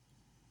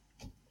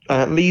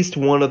 at least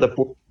one of the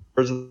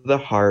pores of the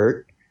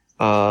heart.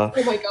 Oh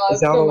my god.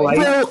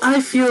 Well,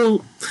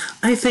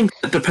 I think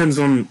that depends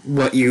on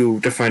what you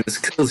define as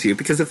kills you,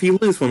 because if you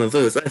lose one of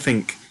those, I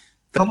think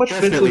that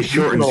definitely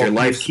shortens your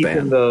lifespan. Keep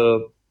in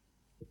the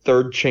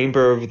third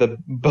chamber of the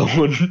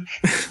bone.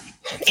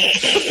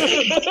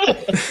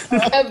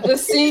 Of the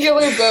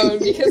singular bone,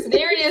 because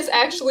Nereus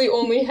actually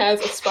only has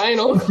a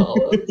spinal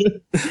column.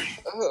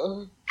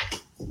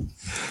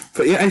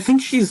 But yeah, I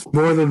think she's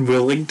more than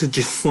willing to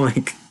just,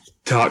 like,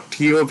 talk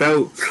to you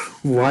about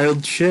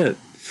wild shit.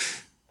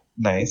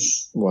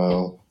 Nice.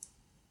 Wow.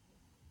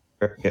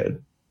 Very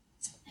good.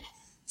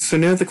 So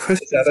now the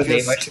question Is that a is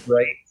name I just, should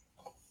write?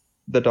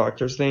 The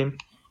doctor's name?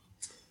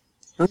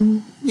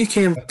 you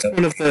can. It's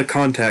one of the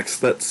contacts.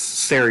 That's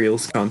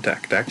Serial's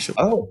contact, actually.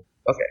 Oh,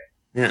 okay.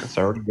 Yeah. It's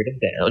already written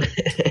down.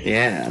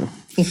 Yeah.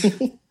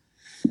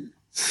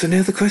 So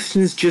now the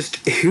question is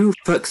just who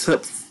fucks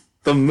up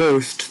the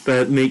most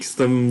that makes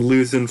them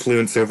lose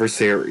influence over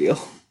Serial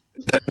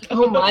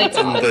Oh my in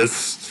god.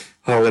 this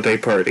holiday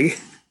party?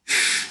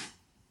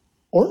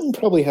 Orton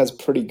probably has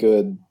pretty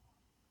good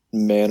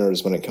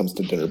manners when it comes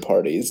to dinner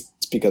parties.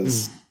 It's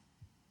because,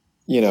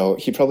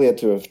 he probably had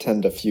to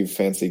attend a few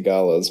fancy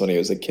galas when he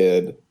was a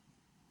kid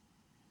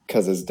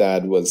because his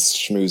dad was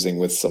schmoozing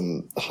with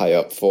some high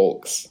up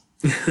folks.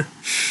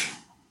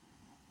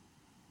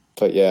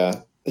 But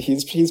yeah,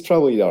 he's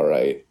probably all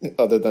right,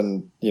 other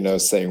than,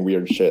 saying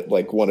weird shit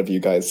like one of you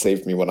guys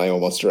saved me when I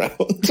almost drowned.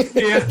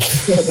 Yeah.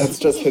 That's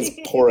just his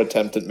poor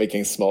attempt at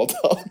making small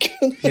talk.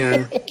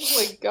 Yeah. Oh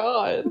my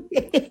god.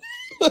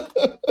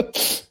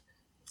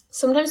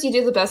 Sometimes you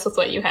do the best with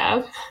what you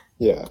have.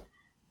 Yeah.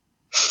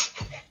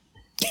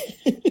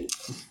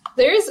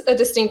 There's a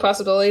distinct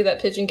possibility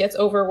that Pigeon gets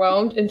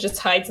overwhelmed and just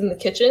hides in the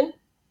kitchen.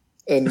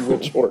 And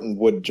which Orton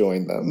would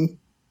join them.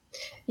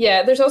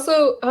 Yeah, there's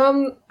also,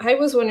 I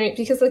was wondering,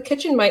 because the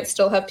kitchen might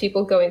still have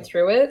people going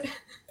through it.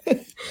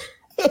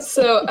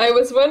 So I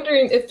was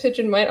wondering if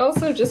Pigeon might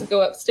also just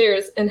go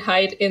upstairs and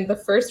hide in the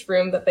first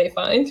room that they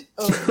find.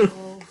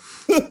 Oh,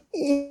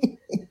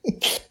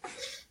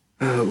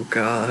 Oh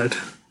God.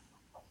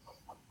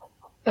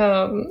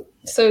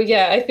 So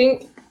yeah, I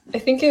think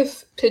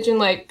if Pigeon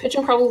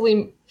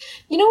probably,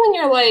 when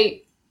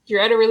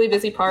you're at a really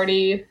busy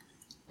party,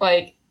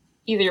 like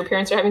either your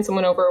parents are having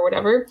someone over or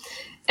whatever,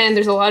 and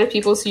there's a lot of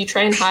people, so you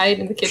try and hide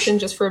in the kitchen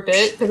just for a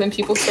bit, but then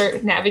people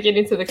start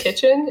navigating to the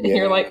kitchen, and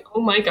you're like, oh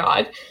my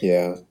god.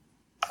 Yeah.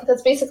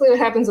 That's basically what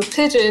happens with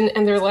Pigeon,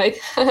 and they're like,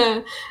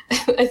 I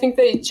think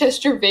they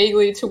gesture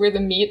vaguely to where the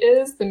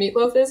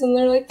meatloaf is, and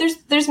they're like,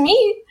 there's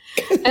meat!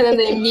 And then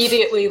they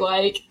immediately,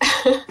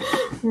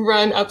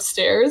 run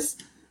upstairs.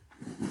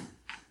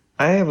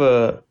 I have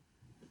a...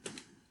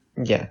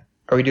 Yeah.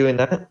 Are we doing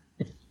that?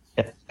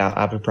 Yeah, I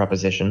have a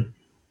proposition.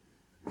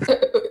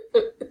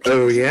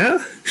 Oh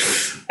yeah.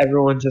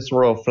 Everyone just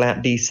roll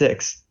flat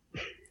D6.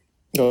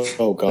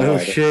 Oh god. Oh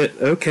shit.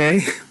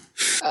 Okay.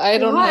 I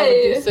don't Why?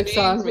 have a D6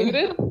 on me.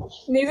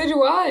 Neither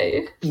do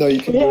I. No,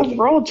 you can Yeah, do it.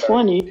 roll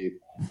 20.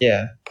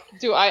 Yeah.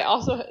 Do I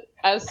also,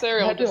 as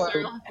Sarah, How do does I-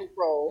 Sarah have to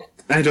roll?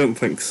 I don't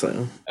think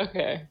so.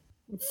 Okay.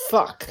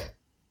 Fuck.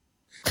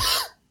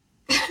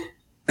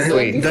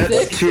 Wait,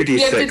 That's 2d6, You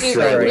have to do,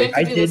 right? you have to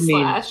I do did the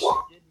mean- slash.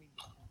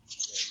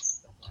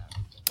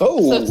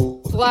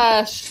 Oh! So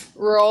slash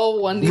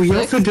roll 1d6. We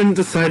also didn't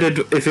decide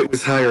if it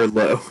was high or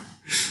low.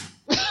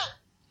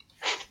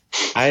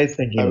 I was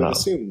thinking I would low.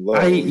 assume low.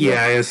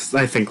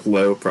 I think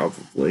low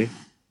probably.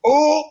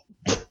 Oh!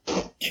 I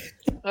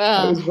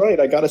Ah, was right,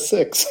 I got a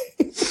 6.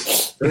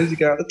 Rosie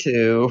got a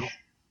 2.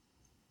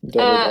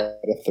 Deborah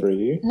got a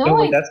 3. No,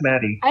 Oh, wait, that's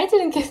Maddie. I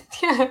didn't get,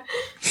 yeah.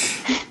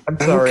 I'm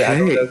sorry, I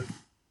don't Okay. know who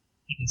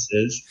this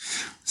is.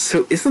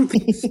 So isn't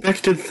the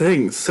expected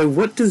thing? So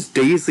what does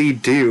Daisy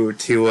do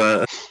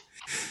to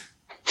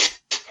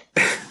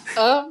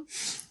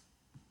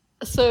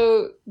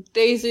so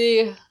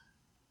Daisy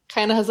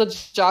kind of has a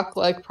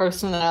jock-like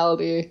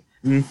personality,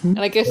 Mhm. and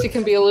I guess she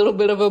can be a little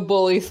bit of a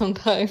bully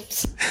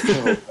sometimes.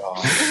 Oh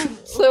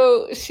god.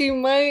 So she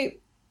might,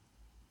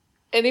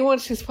 anyone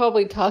she's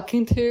probably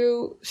talking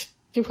to,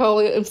 she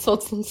probably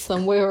insults in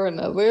some way or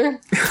another.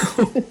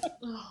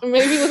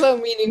 Maybe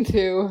without meaning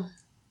to.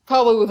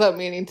 Probably without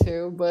meaning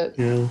to, but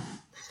Yeah.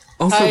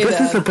 Also, Hi, this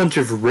is Dad. a bunch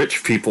of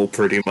rich people,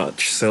 pretty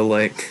much. So,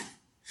 like,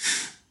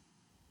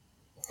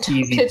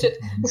 Easy. Pigeon.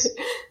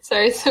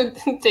 Sorry, so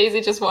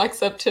Daisy just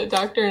walks up to a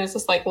doctor and is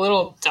just like,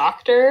 little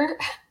doctor?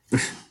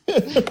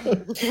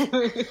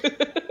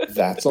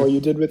 That's all you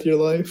did with your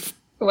life?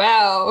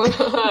 Wow.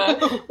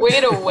 Way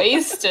to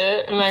waste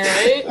it, am I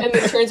right? And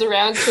then turns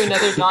around to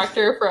another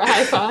doctor for a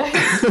high five.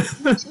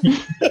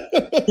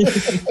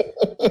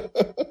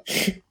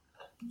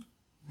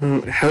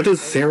 how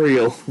does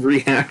Serial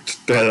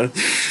react to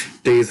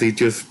Daisy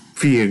just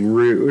being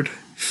rude?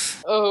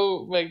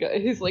 oh my god,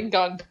 he's like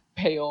gone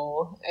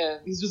pale and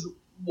he's just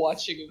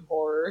watching in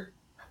horror.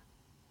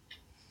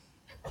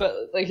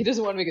 But like he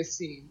doesn't want to make a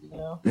scene, you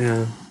know?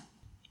 Yeah.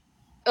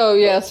 Oh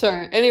yeah,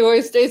 sorry.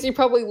 Anyways, Daisy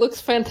probably looks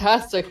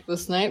fantastic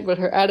this night, but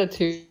her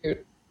attitude. You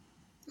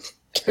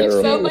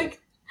Terrible. sound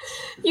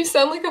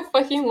like a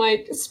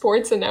fucking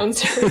sports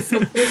announcer or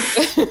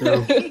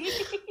something.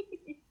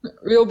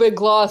 Real big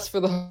loss for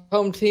the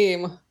home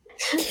team.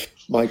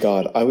 My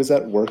god, I was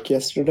at work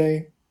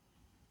yesterday,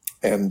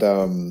 and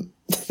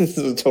this is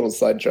a total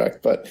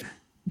sidetrack, but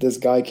this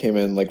guy came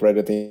in right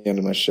at the end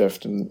of my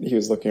shift, and he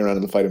was looking around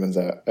in the vitamins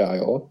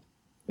aisle,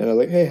 and I was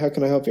like, "Hey, how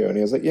can I help you?" And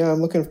he was like, "Yeah,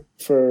 I'm looking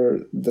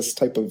for this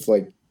type of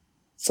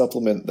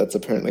supplement that's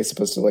apparently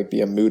supposed to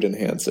be a mood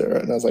enhancer."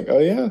 And I was like, "Oh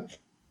yeah."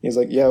 He's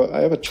like, yeah,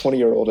 I have a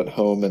 20-year-old at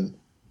home, and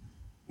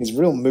he's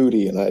real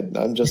moody, and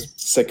I'm just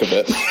sick of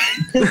it.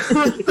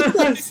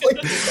 It's like,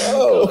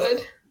 oh.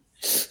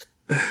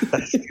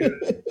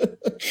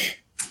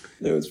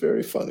 It was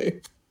very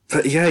funny.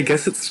 But yeah, I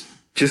guess it's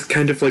just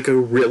kind of like a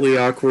really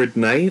awkward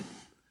night.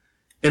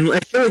 And I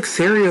feel like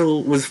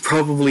Serial was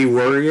probably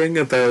worrying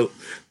about,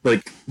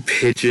 like,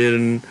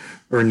 Pigeon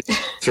or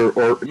Nance or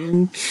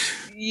Orton,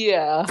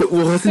 Yeah. but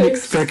wasn't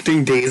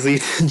expecting Daisy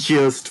to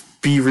just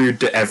be rude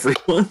to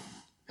everyone.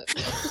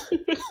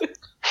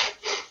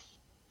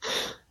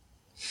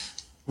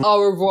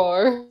 Au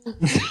revoir.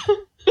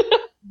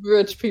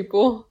 Rich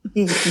people.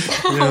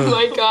 Oh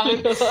my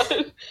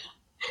god.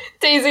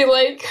 Daisy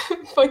like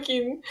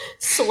fucking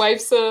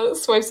swipes a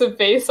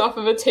vase off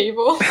of a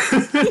table.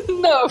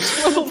 No,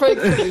 she wasn't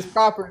breaking somebody's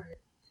property.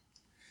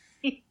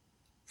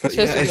 But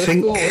Just yeah, in the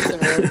school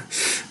with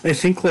her. I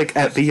think, like,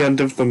 at the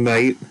end of the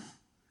night,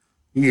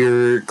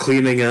 you're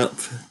cleaning up,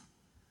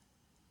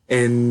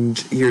 and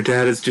your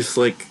dad is just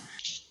like,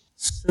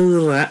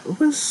 so that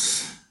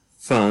was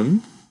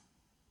fun.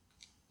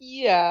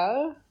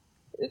 Yeah.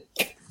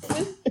 It's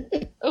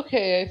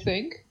okay, I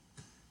think.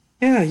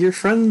 Yeah, your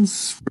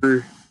friends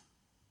were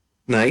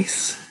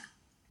nice.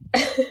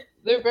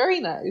 They're very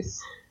nice.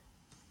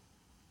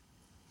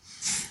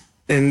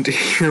 And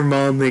your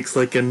mom makes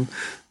like an,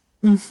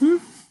 mm-hmm.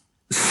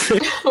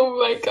 Oh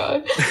my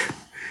god.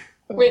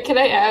 Wait, can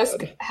I ask,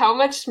 how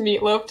much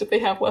meatloaf did they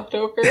have left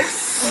over?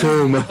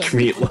 So much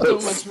meatloaf. So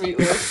much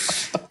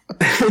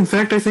meatloaf. In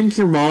fact, I think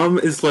your mom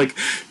is like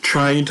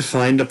trying to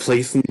find a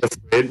place in the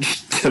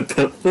fridge to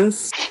put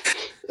this.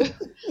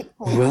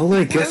 Well,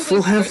 I guess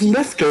we'll have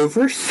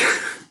leftovers.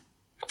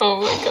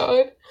 Oh my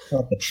god.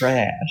 Not the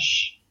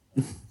trash.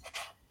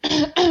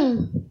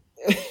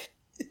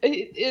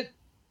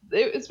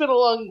 It's been a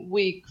long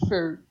week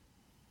for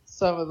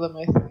some of them,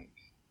 I think.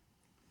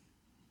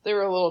 They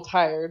were a little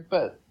tired,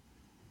 but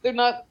they're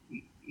not,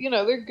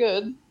 they're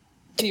good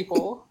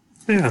people.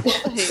 Yeah.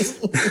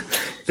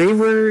 They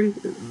were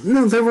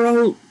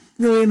all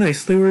really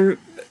nice. They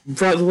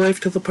brought life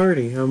to the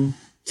party.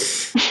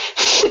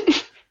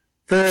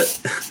 That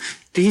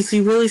Daisy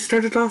really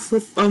started off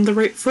on the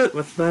right foot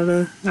with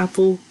that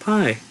apple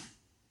pie.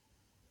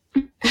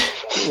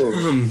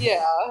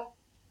 Yeah.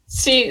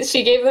 She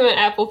gave them an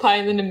apple pie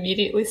and then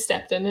immediately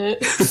stepped in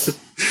it.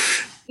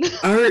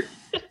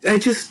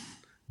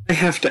 I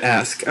have to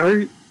ask,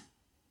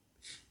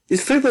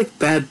 is there like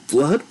bad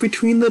blood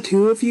between the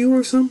two of you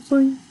or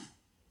something?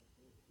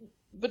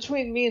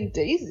 Between me and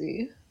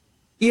Daisy?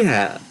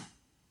 Yeah.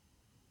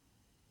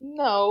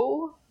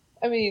 No.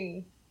 I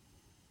mean,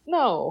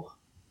 no.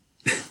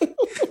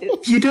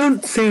 You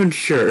don't sound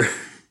sure.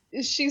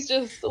 She's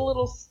just a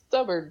little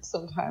stubborn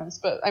sometimes,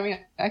 but I mean,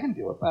 I can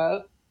deal with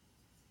that.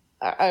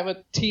 I'm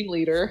a team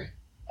leader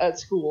at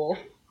school.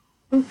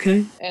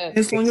 Okay. And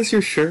as long as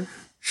you're sure.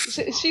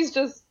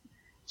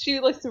 She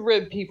likes to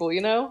rib people,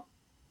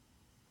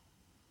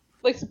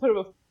 Likes to put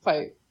up a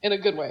fight in a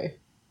good way.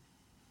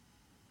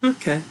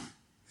 Okay.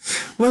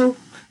 Well,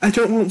 I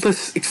don't want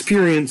this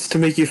experience to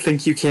make you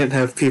think you can't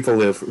have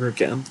people over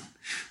again.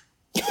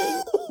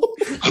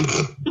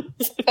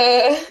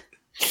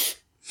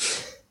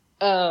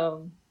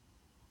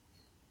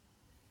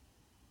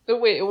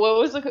 Wait,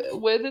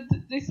 what did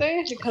they say?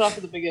 I should cut off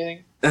at the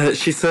beginning.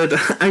 She said,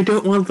 I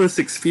don't want this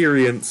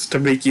experience to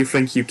make you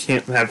think you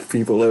can't have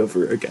people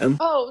over again.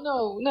 Oh,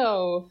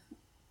 no.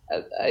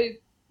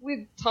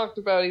 We talked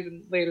about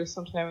even later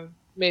sometime,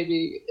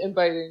 maybe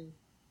inviting...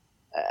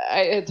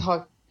 I had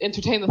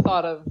entertained the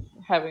thought of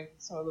having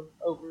some of them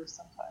over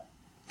sometime.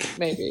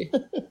 Maybe.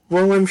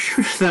 Well, I'm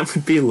sure that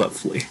would be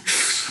lovely.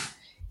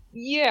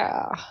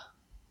 Yeah.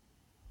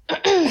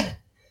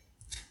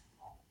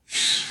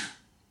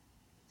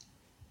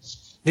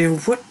 Now,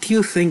 what do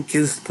you think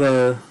is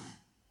the,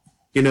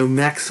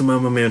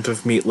 maximum amount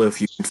of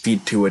meatloaf you can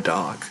feed to a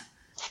dog?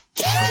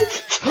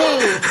 Well,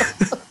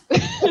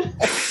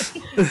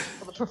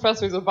 the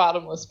professor's a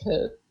bottomless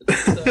pit.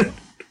 So.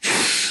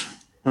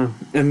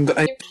 And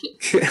I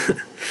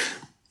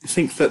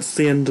think that's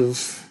the end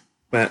of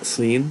that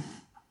scene.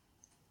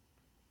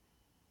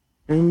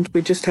 And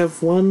we just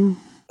have one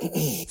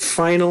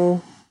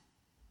final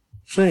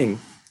thing.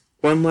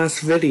 One last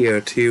video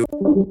to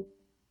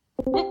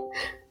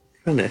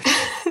finish.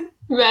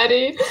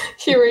 Maddie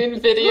hearing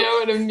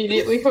video and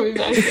immediately coming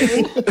back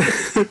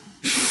in.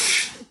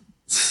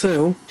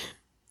 So,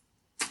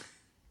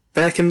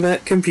 back in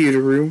that computer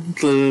room,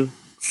 the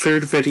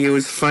third video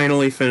is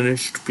finally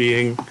finished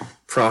being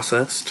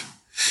processed.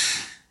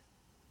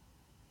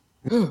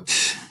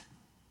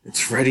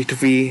 It's ready to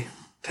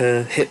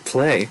hit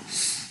play.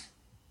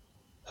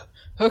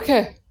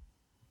 Okay.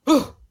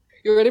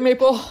 You ready,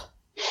 Maple?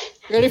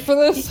 You ready for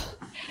this?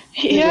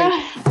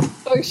 Yeah.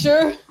 Are you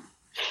sure?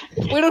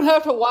 We don't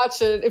have to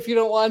watch it if you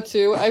don't want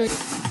to. I mean,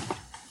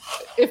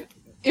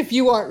 if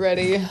you aren't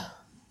ready.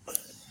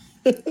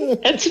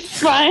 It's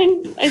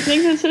fine. I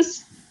think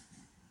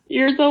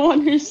you're the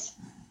one who's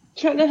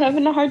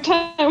having a hard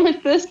time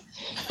with this.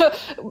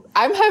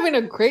 I'm having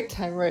a great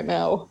time right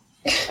now.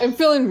 I'm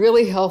feeling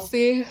really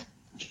healthy.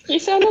 You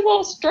sound a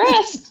little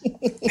stressed.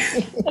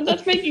 And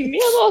that's making me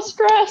a little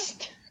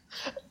stressed.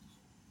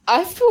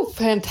 I feel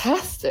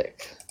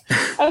fantastic.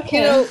 Okay.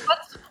 You know,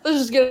 let's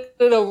just get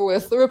it over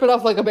with. Rip it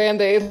off like a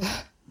band-aid.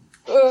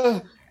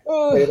 Play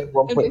it at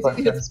 1.5 and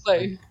hit times.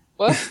 play.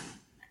 What?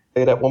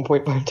 Play it at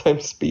 1.5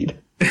 times speed.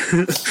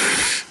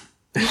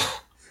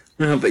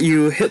 No, but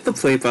you hit the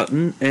play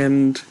button,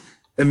 and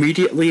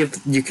immediately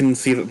you can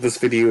see that this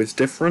video is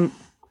different.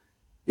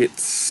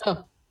 It's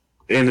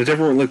in a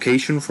different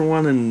location for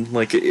one, and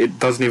like it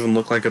doesn't even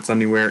look like it's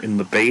anywhere in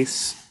the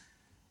base.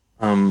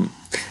 And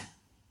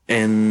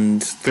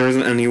there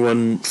isn't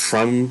anyone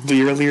from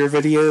the earlier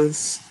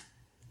videos.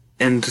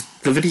 And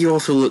the video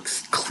also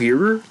looks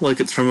clearer,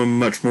 like it's from a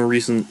much more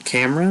recent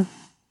camera.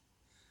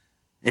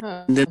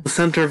 And in the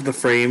center of the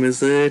frame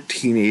is a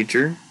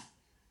teenager.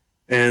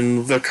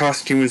 And the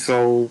costume is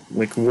all,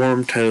 like,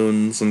 warm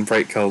tones and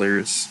bright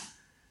colors.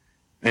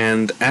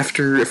 And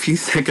after a few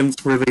seconds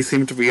where they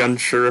seem to be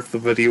unsure if the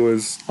video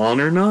is on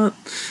or not,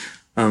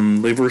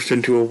 they burst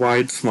into a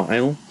wide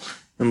smile.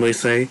 And they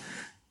say,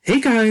 "Hey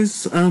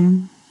guys,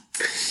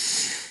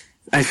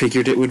 I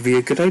figured it would be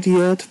a good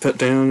idea to put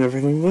down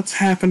everything that's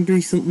happened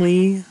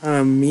recently.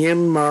 Me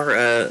and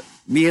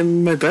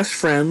my best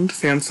friend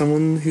found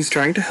someone who's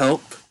trying to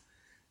help.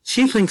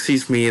 She thinks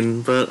he's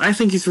mean, but I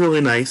think he's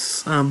really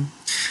nice.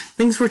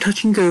 Things were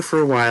touch and go for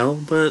a while,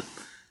 but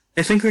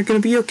I think they're gonna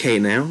be okay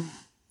now.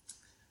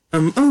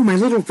 Oh, my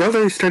little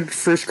brother started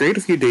first grade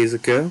a few days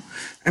ago.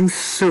 I'm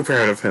so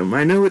proud of him.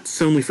 I know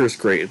it's only first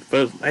grade,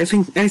 but I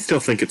still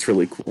think it's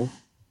really cool."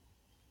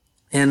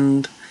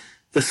 And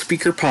the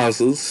speaker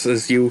pauses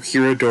as you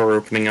hear a door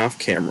opening off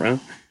camera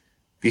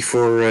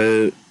before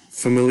a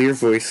familiar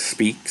voice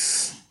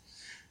speaks,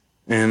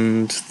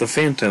 and the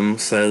Phantom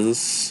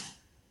says,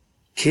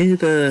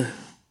 "Kid,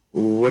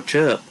 what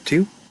you up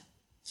to?"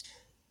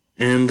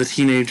 And the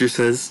teenager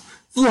says,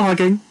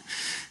 "Vlogging.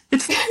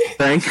 It's the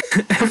thing.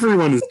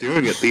 Everyone is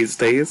doing it these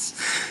days."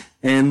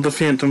 And the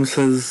Phantom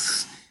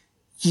says,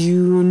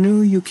 "You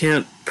know you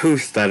can't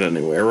post that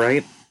anywhere,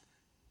 right?"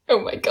 Oh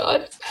my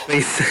god.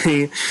 They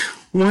say,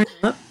 "Why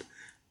not?"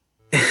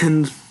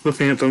 And the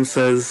Phantom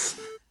says,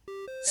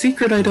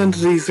 "Secret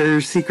identities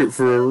are secret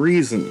for a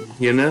reason,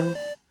 you know?"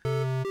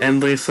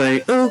 And they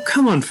say, "Oh,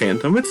 come on,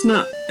 Phantom, it's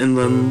not." And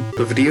then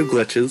the video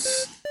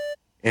glitches,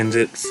 and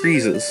it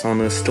freezes on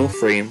a still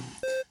frame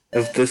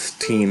of this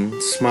teen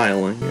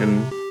smiling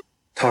and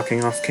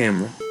talking off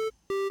camera.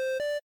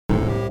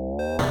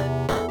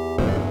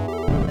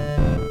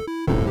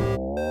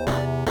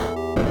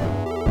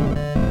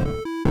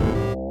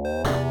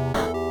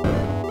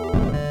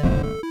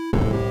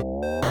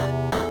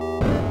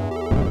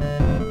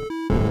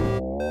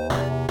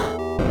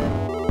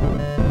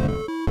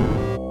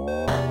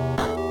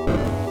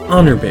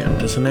 Honor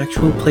Band is an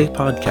actual play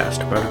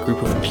podcast about a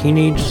group of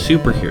teenage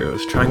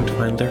superheroes trying to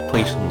find their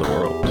place in the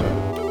world.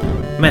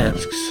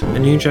 Masks, A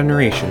New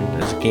Generation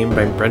is a game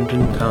by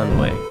Brendan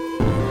Conway.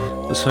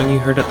 The song you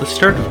heard at the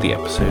start of the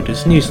episode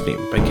is News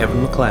Theme by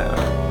Kevin MacLeod.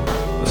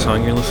 The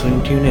song you're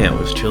listening to now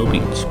is Chill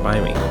Beats by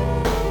me.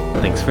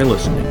 Thanks for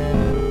listening.